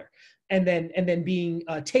their father, and then being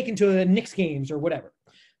taken to the Knicks games or whatever.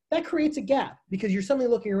 That creates a gap because you're suddenly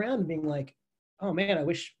looking around and being like, oh man, I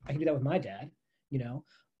wish I could do that with my dad.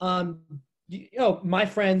 My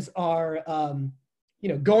friends are,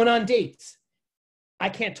 going on dates. I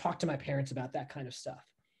can't talk to my parents about that kind of stuff.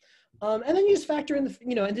 And then you just factor in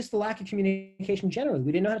and just the lack of communication generally.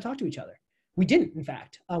 We didn't know how to talk to each other. We didn't, in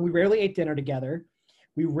fact. We rarely ate dinner together.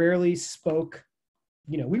 We rarely spoke,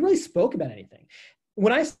 about anything.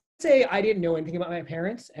 When I say I didn't know anything about my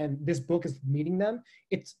parents and this book is meeting them,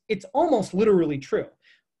 it's almost literally true.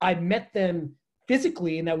 I met them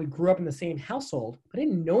physically in that we grew up in the same household, but I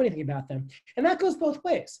didn't know anything about them. And that goes both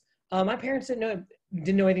ways. My parents didn't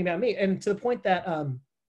know anything about me. And to the point that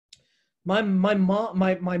my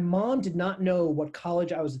mom did not know what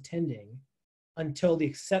college I was attending until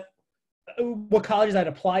what colleges I'd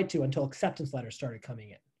applied to until acceptance letters started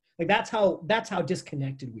coming in. Like that's how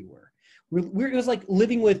disconnected we were. It was like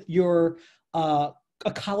living with your a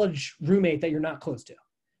college roommate that you're not close to.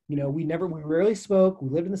 We rarely spoke. We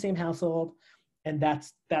lived in the same household, and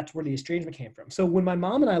that's where the estrangement came from. So when my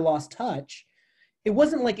mom and I lost touch, it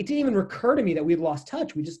wasn't like it didn't even recur to me that we had lost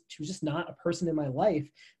touch. She was just not a person in my life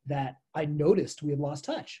that I noticed we had lost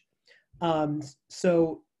touch.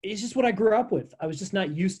 So it's just what I grew up with. I was just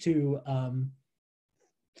not used to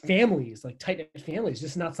families, like tight-knit families,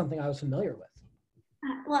 just not something I was familiar with.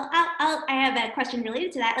 Well, I have a question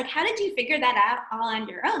related to that. Like, how did you figure that out all on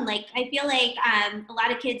your own? Like, I feel like a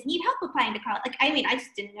lot of kids need help applying to college. Like, I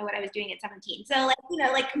just didn't know what I was doing at 17. So,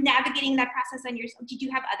 like navigating that process on yourself. Did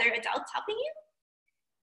you have other adults helping you?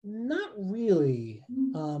 Not really.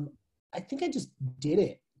 I think I just did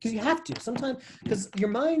it because you have to sometimes, because your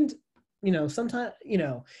mind, sometimes,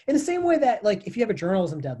 in the same way that like if you have a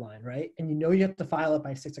journalism deadline, right, and you have to file it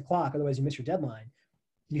by 6 o'clock, otherwise you miss your deadline.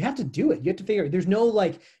 You have to do it. You have to figure it. There's no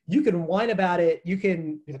like, you can whine about it. You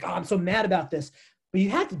can be like, oh, I'm so mad about this, but you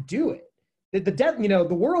have to do it. The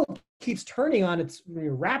world keeps turning on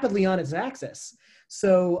rapidly on its axis.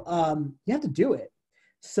 So you have to do it.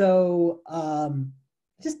 So I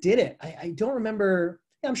just did it. I don't remember.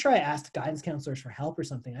 I'm sure I asked guidance counselors for help or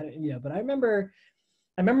something. But I remember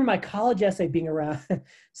my college essay being around.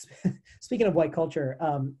 Speaking of white culture,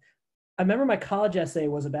 I remember my college essay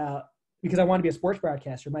was about, because I wanted to be a sports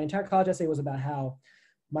broadcaster, my entire college essay was about how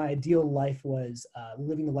my ideal life was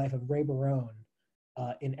living the life of Ray Barone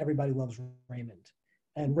in Everybody Loves Raymond.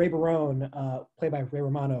 And Ray Barone, played by Ray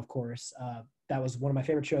Romano, of course, that was one of my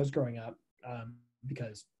favorite shows growing up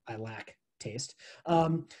because I lack taste.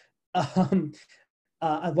 I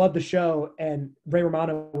loved the show, and Ray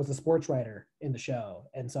Romano was the sports writer in the show.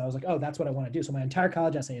 And so I was like, oh, that's what I want to do. So my entire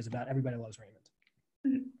college essay is about Everybody Loves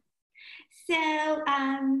Raymond. So,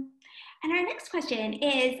 and our next question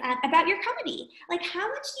is about your comedy. Like, how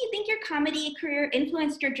much do you think your comedy career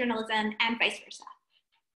influenced your journalism and vice versa?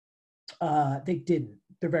 They didn't.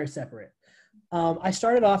 They're very separate. I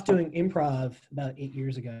started off doing improv about 8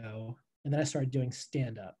 years ago, and then I started doing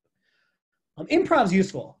stand-up. Improv's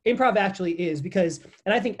useful. Improv actually is because,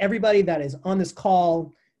 and I think everybody that is on this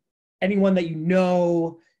call, anyone that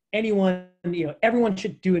everyone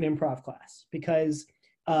should do an improv class because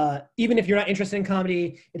even if you're not interested in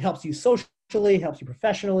comedy, it helps you socially, helps you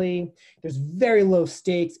professionally. There's very low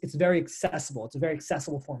stakes. It's very accessible. It's a very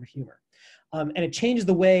accessible form of humor. And it changes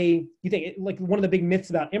the way you think. Like one of the big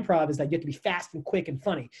myths about improv is that you have to be fast and quick and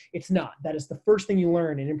funny. It's not. That is the first thing you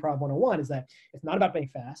learn in Improv 101 is that it's not about being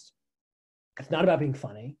fast. It's not about being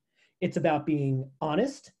funny. It's about being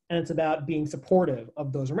honest, and it's about being supportive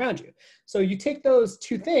of those around you. So you take those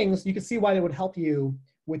two things, you can see why they would help you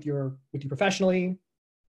with you professionally.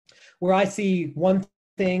 Where I see one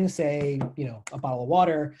thing, say, a bottle of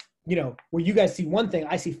water, where you guys see one thing,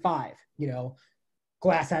 I see five,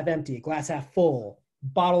 glass half empty, glass half full,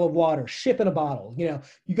 bottle of water, ship in a bottle,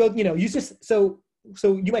 you go, you just, so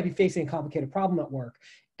you might be facing a complicated problem at work.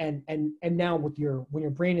 And now when your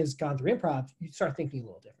brain has gone through improv, you start thinking a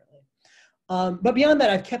little differently. But beyond that,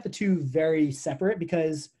 I've kept the two very separate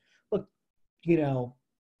because look, in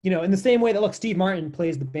the same way that, look, Steve Martin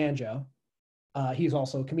plays the banjo. He's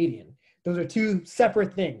also a comedian. Those are two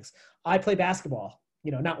separate things. I play basketball,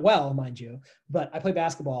 not well, mind you, but I play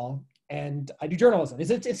basketball and I do journalism.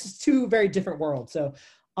 It's two very different worlds. So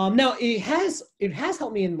now it has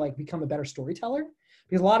helped me in become a better storyteller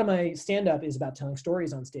because a lot of my stand-up is about telling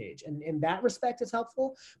stories on stage. And in that respect, it's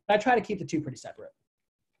helpful, but I try to keep the two pretty separate.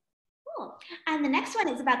 Cool. And the next one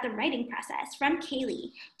is about the writing process from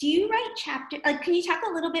Kaylee. Do you write can you talk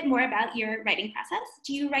a little bit more about your writing process?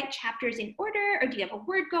 Do you write chapters in order, or do you have a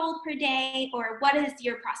word goal per day, or what does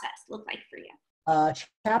your process look like for you?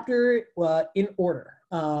 Chapter in order.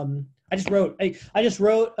 I just wrote,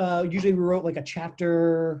 usually we wrote like a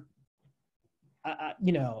chapter,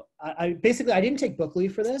 I basically, I didn't take book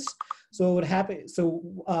leave for this. So what would happen,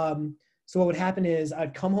 what would happen is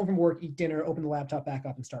I'd come home from work, eat dinner, open the laptop back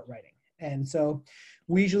up and start writing. And so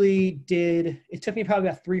we usually it took me probably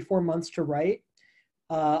about 3-4 months to write.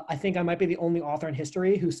 I think I might be the only author in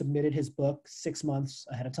history who submitted his book 6 months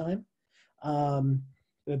ahead of time.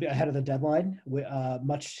 Ahead of the deadline,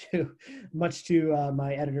 much to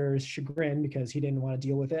my editor's chagrin, because he didn't want to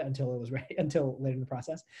deal with it until it was ready, until later in the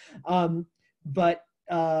process. So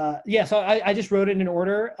I just wrote it in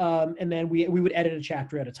order, and then we would edit a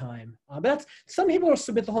chapter at a time. But some people will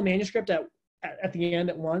submit the whole manuscript at the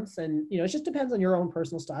end at once, and it just depends on your own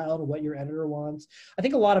personal style and what your editor wants. I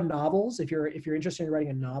think a lot of novels, if you're interested in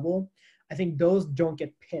writing a novel, I think those don't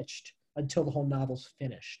get pitched until the whole novel's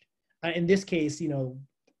finished. In this case,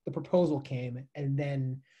 the proposal came, and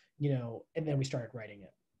then we started writing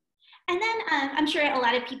it. And then I'm sure a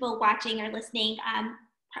lot of people watching or listening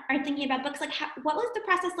are thinking about books. Like, what was the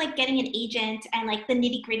process like getting an agent, and like the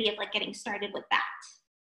nitty gritty of like getting started with that?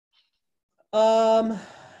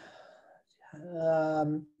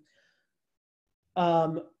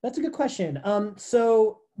 That's a good question.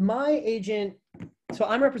 So my agent, so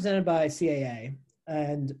I'm represented by SAJAer,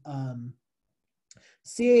 and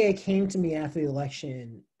SAJAer came to me after the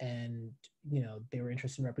election, and they were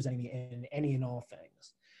interested in representing me in any and all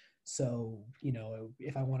things. So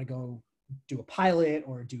if I want to go do a pilot,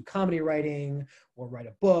 or do comedy writing, or write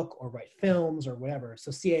a book, or write films, or whatever, so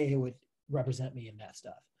SAJAer would represent me in that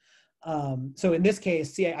stuff. So in this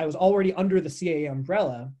case, I was already under the SAJAer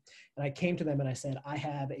umbrella, and I came to them and I said, I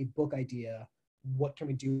have a book idea. What can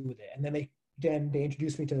we do with it? And then they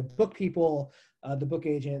introduced me to the book people. The book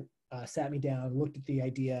agent sat me down, looked at the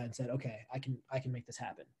idea, and said, okay, I can make this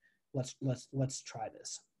happen. Let's try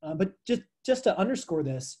this. But just to underscore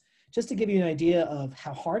this, just to give you an idea of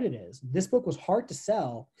how hard it is, this book was hard to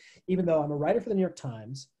sell, even though I'm a writer for the New York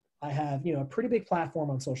Times. I have a pretty big platform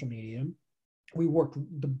on social media. We worked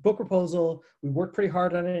the book proposal. We worked pretty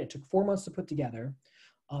hard on it. It took 4 months to put together.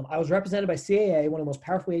 I was represented by SAJAer, one of the most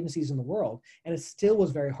powerful agencies in the world, and it still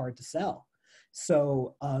was very hard to sell.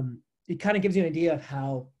 So it kind of gives you an idea of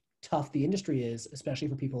how tough the industry is, especially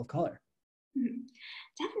for people of color.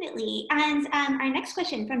 Definitely. And our next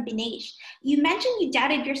question from Binesh. You mentioned you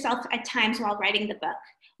doubted yourself at times while writing the book.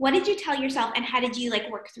 What did you tell yourself, and how did you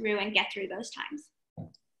work through and get through those times?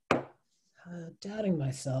 Doubting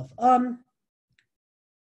myself.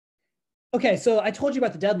 Okay, so I told you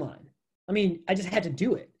about the deadline. I mean, I just had to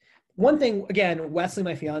do it. One thing, again, Wesley,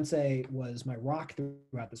 my fiance, was my rock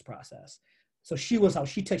throughout this process. So she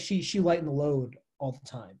lightened the load all the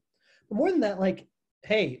time. But more than that,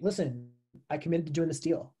 hey, listen, I committed to doing this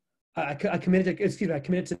deal. I committed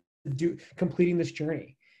to completing this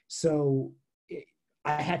journey. So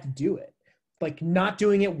I had to do it. Not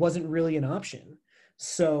doing it wasn't really an option.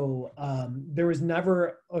 So there was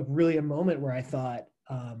never really a moment where I thought,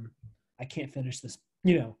 I can't finish this.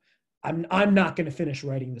 I'm not going to finish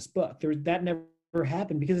writing this book. That never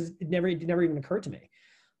happened, because it never even occurred to me.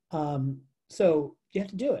 So you have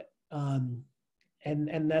to do it.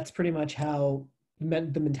 And that's pretty much how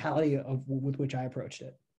the mentality with which I approached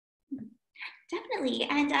it. Definitely.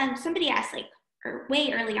 And somebody asked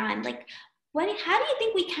way early on, how do you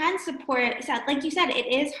think we can support South? Like you said, it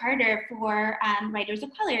is harder for writers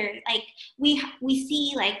of color. We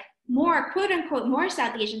see more quote unquote more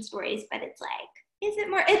South Asian stories, but it's is it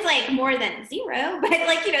more? It's more than zero, but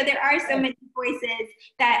there are so many voices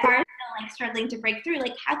that are still struggling to break through.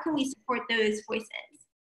 How can we support those voices?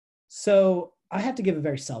 So I have to give a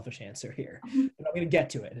very selfish answer here, but I'm going to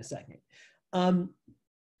get to it in a second.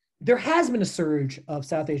 There has been a surge of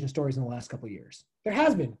South Asian stories in the last couple of years. There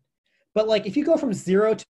has been, but if you go from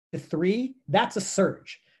 0 to 3, that's a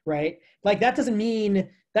surge, right? That doesn't mean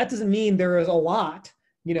there is a lot.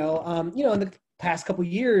 In the past couple of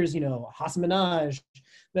years, Hassan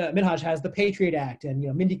Minhaj has the Patriot Act, and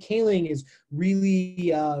Mindy Kaling is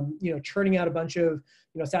really churning out a bunch of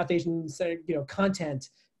South Asian content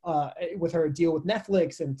with her deal with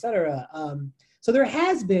Netflix, and et cetera. So there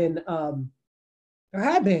have been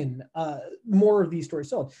more of these stories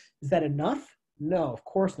sold. Is that enough? No, of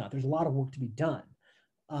course not. There's a lot of work to be done.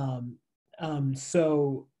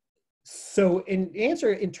 So in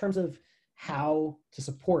answer in terms of how to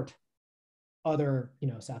support other,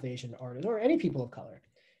 South Asian artists or any people of color.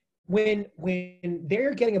 When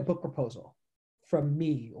they're getting a book proposal from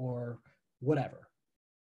me or whatever,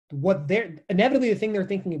 what they're inevitably the thing they're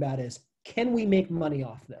thinking about is, can we make money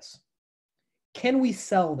off this? Can we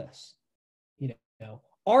sell this?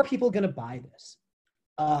 Are people going to buy this?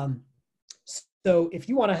 So if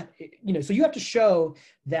you want to, so you have to show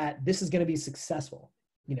that this is going to be successful.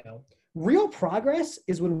 Real progress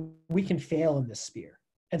is when we can fail in this sphere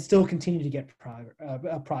and still continue to get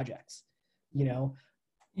projects.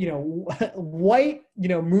 White,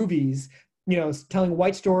 movies, telling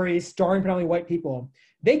white stories, starring predominantly white people,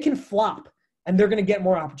 they can flop and they're going to get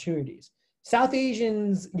more opportunities. South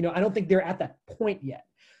Asians, I don't think they're at that point yet,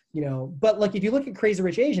 but like if you look at Crazy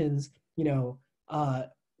Rich Asians,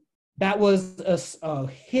 that was a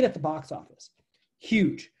hit at the box office,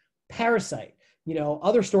 huge. Parasite,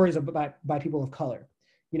 other stories by people of color,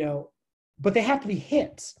 but they have to be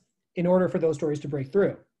hits in order for those stories to break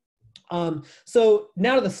through. So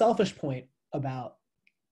now to the selfish point about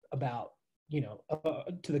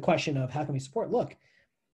to the question of how can we support, look,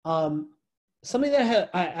 something that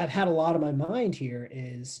I've had a lot on my mind here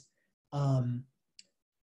is I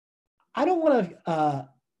don't want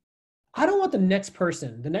the next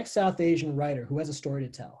person, the next South Asian writer who has a story to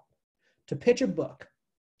tell, to pitch a book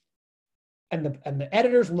and the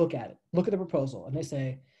editors look at the proposal and they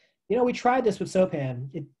say, we tried this with Sopan,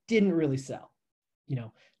 it didn't really sell.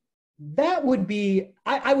 That would be,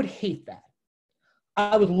 I would hate that.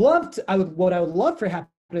 What I would love for happen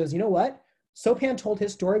is, Sopan told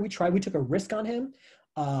his story. We took a risk on him.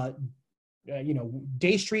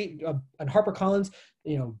 Day Street and HarperCollins,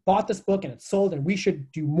 bought this book and it sold, and we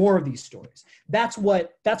should do more of these stories. That's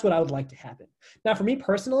what I would like to happen. Now, for me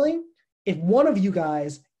personally, if one of you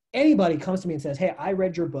guys, anybody comes to me and says, hey, I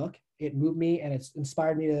read your book, it moved me and it's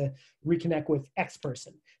inspired me to reconnect with X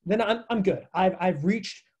person, then I'm good. I've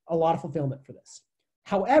reached a lot of fulfillment for this.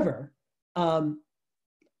 However, I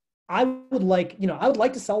would like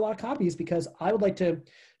to sell a lot of copies because I would like to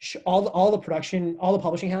all the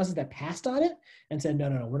publishing houses that passed on it and said,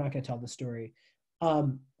 no, we're not going to tell this story.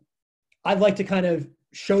 I'd like to kind of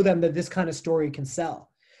show them that this kind of story can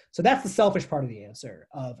sell. So that's the selfish part of the answer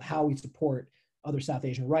of how we support other South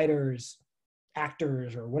Asian writers,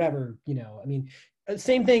 actors, or whatever,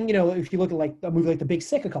 same thing, if you look at like a movie like The Big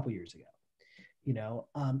Sick a couple years ago,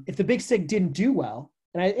 if The Big Sick didn't do well,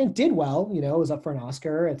 and it did well, it was up for an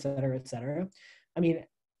Oscar, et cetera, et cetera.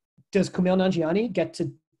 Does Kumail Nanjiani get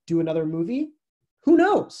to do another movie? Who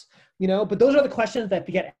knows? But those are the questions that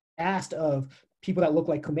get asked of people that look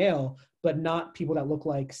like Kumail, but not people that look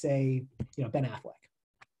like, say, Ben Affleck.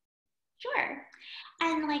 Sure.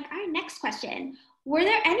 And like our next question, were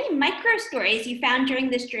there any micro stories you found during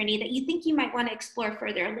this journey that you think you might want to explore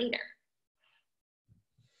further later?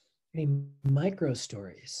 Any micro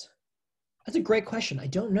stories? That's a great question. I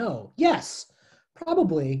don't know. Yes,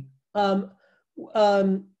 probably. But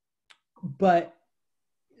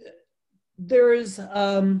there's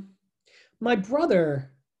my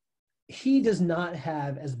brother. He does not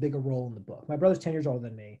have as big a role in the book. My brother's 10 years older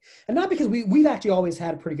than me, and not because we've actually always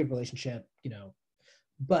had a pretty good relationship,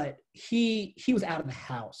 But he was out of the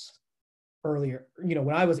house earlier.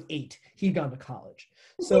 When I was 8, he'd gone to college,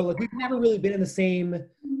 so like we've never really been in the same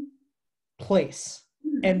place.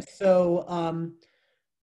 And so,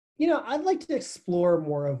 I'd like to explore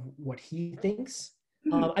more of what he thinks.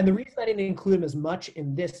 And the reason I didn't include him as much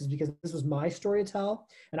in this is because this was my story to tell,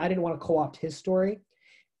 and I didn't want to co-opt his story.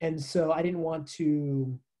 And so I didn't want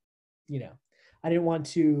to,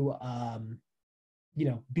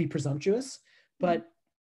 be presumptuous. But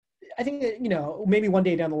I think that, maybe one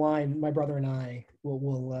day down the line, my brother and I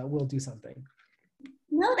will do something.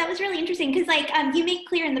 No, that was really interesting because you make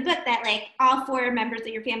clear in the book that like all 4 members of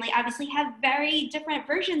your family obviously have very different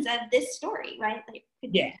versions of this story, right?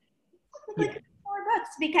 Yeah. 4 books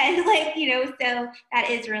because so that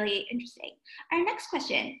is really interesting. Our next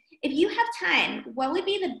question, if you have time, what would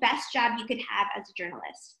be the best job you could have as a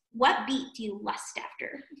journalist? What beat do you lust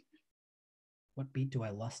after? What beat do I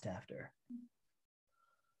lust after?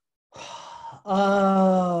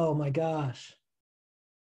 Oh my gosh.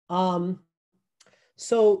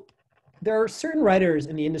 So there are certain writers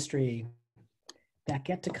in the industry that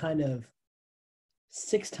get to kind of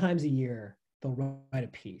 6 times a year, they'll write a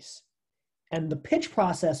piece. And the pitch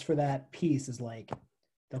process for that piece is like,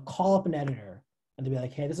 they'll call up an editor and they'll be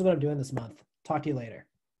like, hey, this is what I'm doing this month. Talk to you later.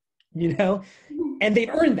 And they've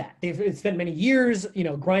earned that. They've spent many years,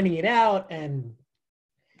 grinding it out. And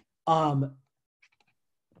I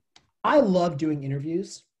love doing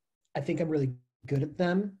interviews. I think I'm really good at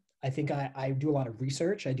them. I think I do a lot of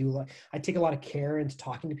research. I take a lot of care into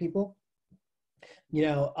talking to people,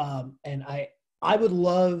 and I would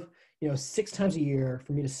love, 6 times a year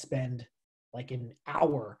for me to spend like an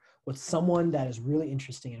hour with someone that is really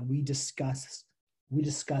interesting. And we discuss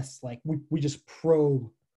like, we just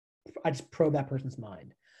I just probe that person's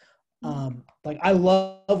mind. Like I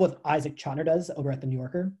love what Isaac Chotiner does over at the New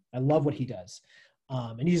Yorker. I love what he does.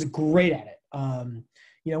 And he's great at it.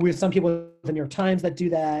 We have some people at the New York Times that do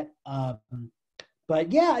that.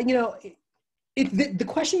 But yeah, the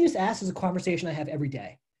question you just asked is a conversation I have every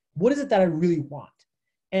day. What is it that I really want?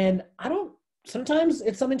 And sometimes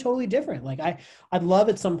it's something totally different. Like I'd love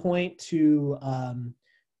at some point to I'd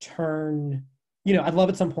love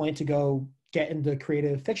at some point to go get into the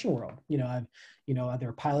creative fiction world. There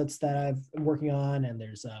are pilots that I'm working on, and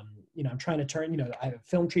there's, I'm trying to turn, I have a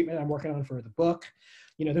film treatment I'm working on for the book.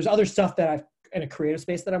 There's other stuff that I've in a creative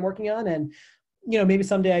space that I'm working on, and, maybe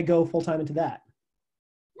someday I go full time into that.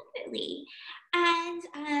 Definitely.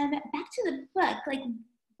 And back to the book, like,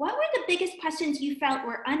 what were the biggest questions you felt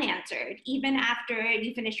were unanswered, even after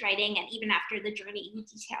you finished writing and even after the journey you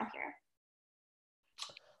detail here?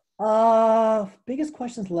 Biggest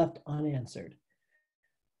questions left unanswered.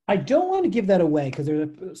 I don't want to give that away because there's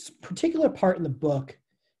a particular part in the book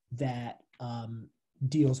that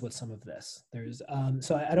deals with some of this.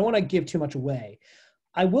 So I don't want to give too much away.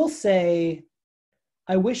 I will say,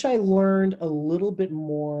 I wish I learned a little bit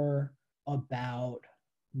more about,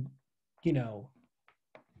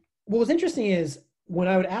 what was interesting is when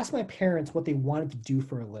I would ask my parents what they wanted to do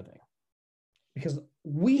for a living, because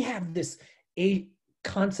we have this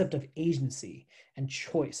concept of agency and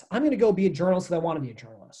choice. I'm going to go be a journalist because I want to be a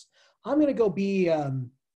journalist. I'm going to go be an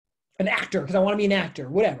actor because I want to be an actor,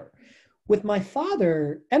 whatever. With my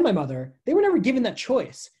father and my mother, they were never given that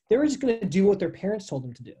choice. They were just going to do what their parents told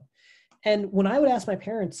them to do. And when I would ask my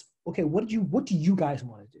parents, okay, what do you guys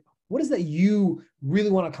want to do? What is that you really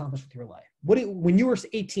want to accomplish with your life? When you were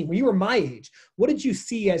 18, when you were my age, what did you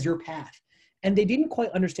see as your path? And they didn't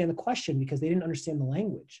quite understand the question because they didn't understand the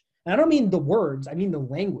language. And I don't mean the words, I mean the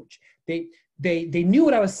language. They knew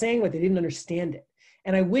what I was saying, but they didn't understand it.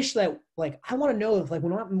 And I wish that, like, I want to know if, like,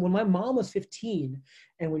 when my mom was 15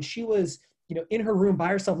 and when she was, in her room by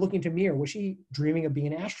herself looking into a mirror, was she dreaming of being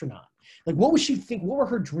an astronaut? Like, what was she think? What were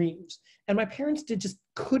her dreams? And my parents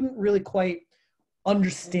couldn't really quite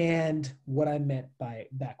understand what I meant by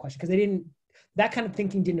that question because that kind of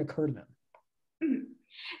thinking didn't occur to them.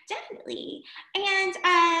 Definitely. And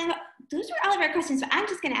those were all of our questions, but I'm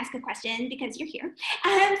just going to ask a question because you're here. So,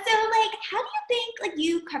 like, how do you think, like,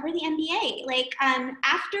 you cover the NBA? Like,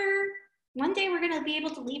 after one day we're going to be able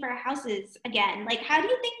to leave our houses again. Like, how do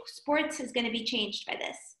you think sports is going to be changed by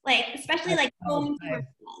this? Like, especially, like, going to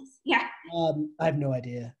yeah. I have no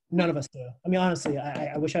idea. None of us do. I mean, honestly,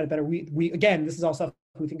 I wish I had a better, we again, this is all stuff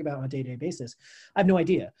we think about on a day-to-day basis. I have no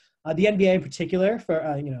idea. The NBA in particular, for,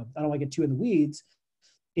 I don't want to get too in the weeds,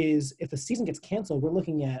 is if the season gets canceled, we're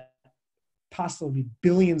looking at possibly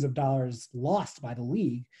billions of dollars lost by the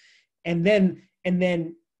league. And then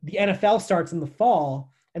the NFL starts in the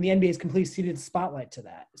fall and the NBA is completely ceded spotlight to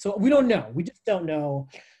that. So we don't know. We just don't know.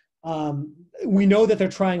 We know that they're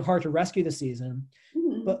trying hard to rescue the season,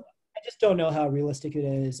 but I just don't know how realistic it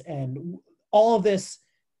is. And all of this,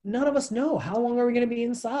 none of us know. How long are we going to be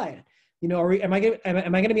inside? Am I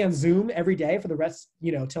going to be on Zoom every day for the rest,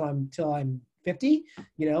 till I'm 50?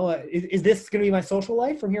 Is this going to be my social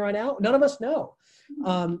life from here on out? None of us know.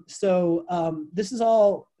 So this is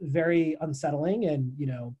all very unsettling, and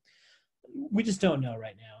we just don't know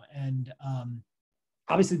right now. And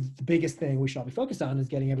obviously the biggest thing we should all be focused on is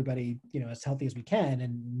getting everybody, as healthy as we can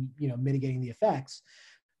and, mitigating the effects.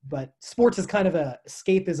 But sports is kind of a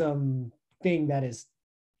escapism thing that is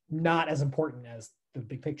not as important as the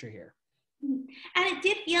big picture here. And it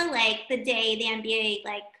did feel like the day the NBA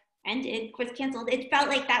ended, was canceled, it felt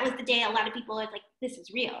like that was the day a lot of people were like, this is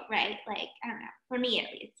real, right? Like, I don't know, for me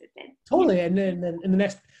at least it did. Totally. And then in the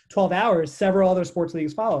next 12 hours, several other sports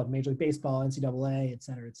leagues followed: Major League Baseball, NCAA, et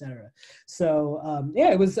cetera, et cetera. So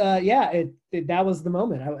it was, that was the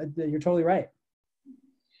moment. You're totally right.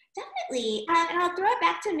 Definitely. And I'll throw it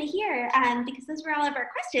back to Mahir because those were all of our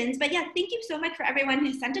questions. But yeah, thank you so much for everyone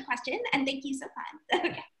who sent a question, and thank you,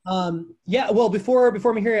 Sopan. Well, before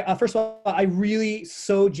Mahir, first of all, I really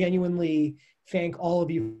so genuinely thank all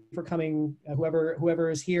of you for coming,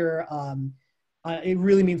 whoever is here. It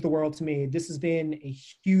really means the world to me. This has been a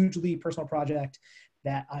hugely personal project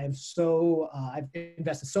that I've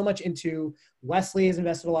invested so much into. Wesley has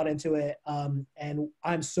invested a lot into it. And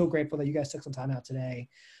I'm so grateful that you guys took some time out today.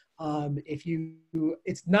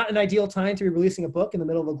 It's not an ideal time to be releasing a book in the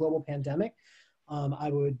middle of a global pandemic. I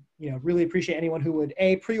would, really appreciate anyone who would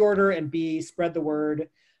A, pre-order, and B, spread the word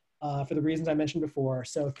for the reasons I mentioned before.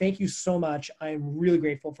 So thank you so much. I'm really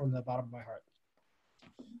grateful from the bottom of my heart.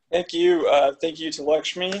 Thank you. Thank you to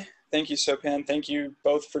Lakshmi. Thank you, Sopan. Thank you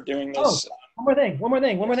both for doing this. Oh, one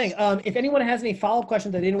more thing. If anyone has any follow-up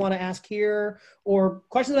questions I didn't want to ask here, or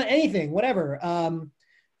questions on anything, whatever,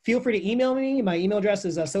 feel free to email me. My email address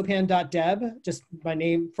is sopan.deb, just my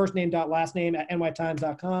name, first name dot last name at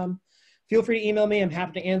nytimes.com. Feel free to email me. I'm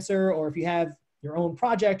happy to answer. Or if you have your own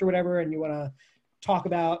project or whatever and you want to talk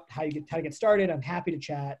about how to get started, I'm happy to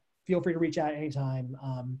chat. Feel free to reach out anytime.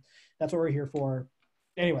 That's what we're here for.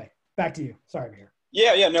 Anyway, back to you. Sorry, I'm here.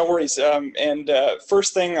 Yeah, no worries.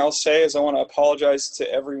 First thing I'll say is I want to apologize to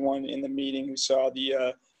everyone in the meeting who saw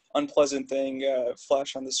the unpleasant thing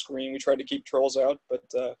flash on the screen. We tried to keep trolls out, but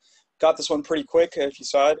got this one pretty quick. If you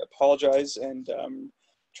saw it, apologize and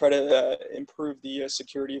try to improve the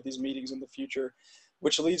security of these meetings in the future,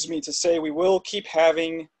 which leads me to say we will keep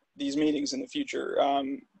having these meetings in the future.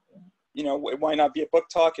 It might not be a book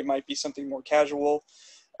talk. It might be something more casual.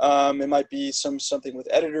 It might be something with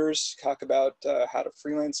editors, talk about how to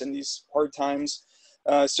freelance in these hard times.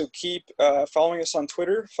 So keep following us on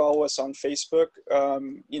Twitter, follow us on Facebook.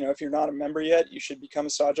 If you're not a member yet, you should become a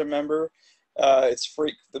SAJAer member. It's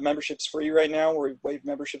free. The membership's free right now. We waive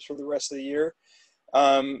memberships for the rest of the year.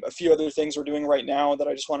 A few other things we're doing right now that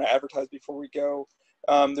I just want to advertise before we go.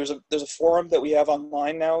 There's a forum that we have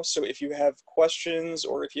online now. So if you have questions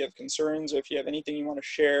or if you have concerns or if you have anything you want to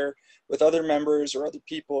share with other members or other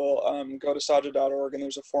people, go to saja.org and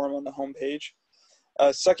there's a forum on the homepage.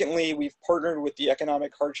 Secondly, we've partnered with the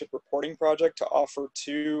Economic Hardship Reporting Project to offer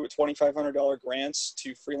 2 $2,500 grants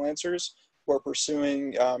to freelancers who are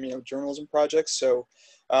pursuing journalism projects. So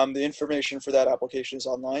the information for that application is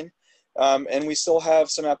online. And we still have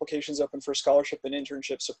some applications open for scholarship and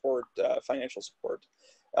internship support, financial support.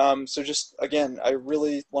 So just, again, I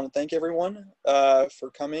really want to thank everyone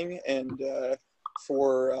for coming and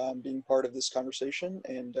for being part of this conversation,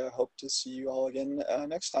 and hope to see you all again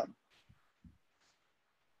next time.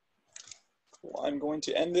 Cool. I'm going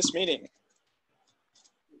to end this meeting.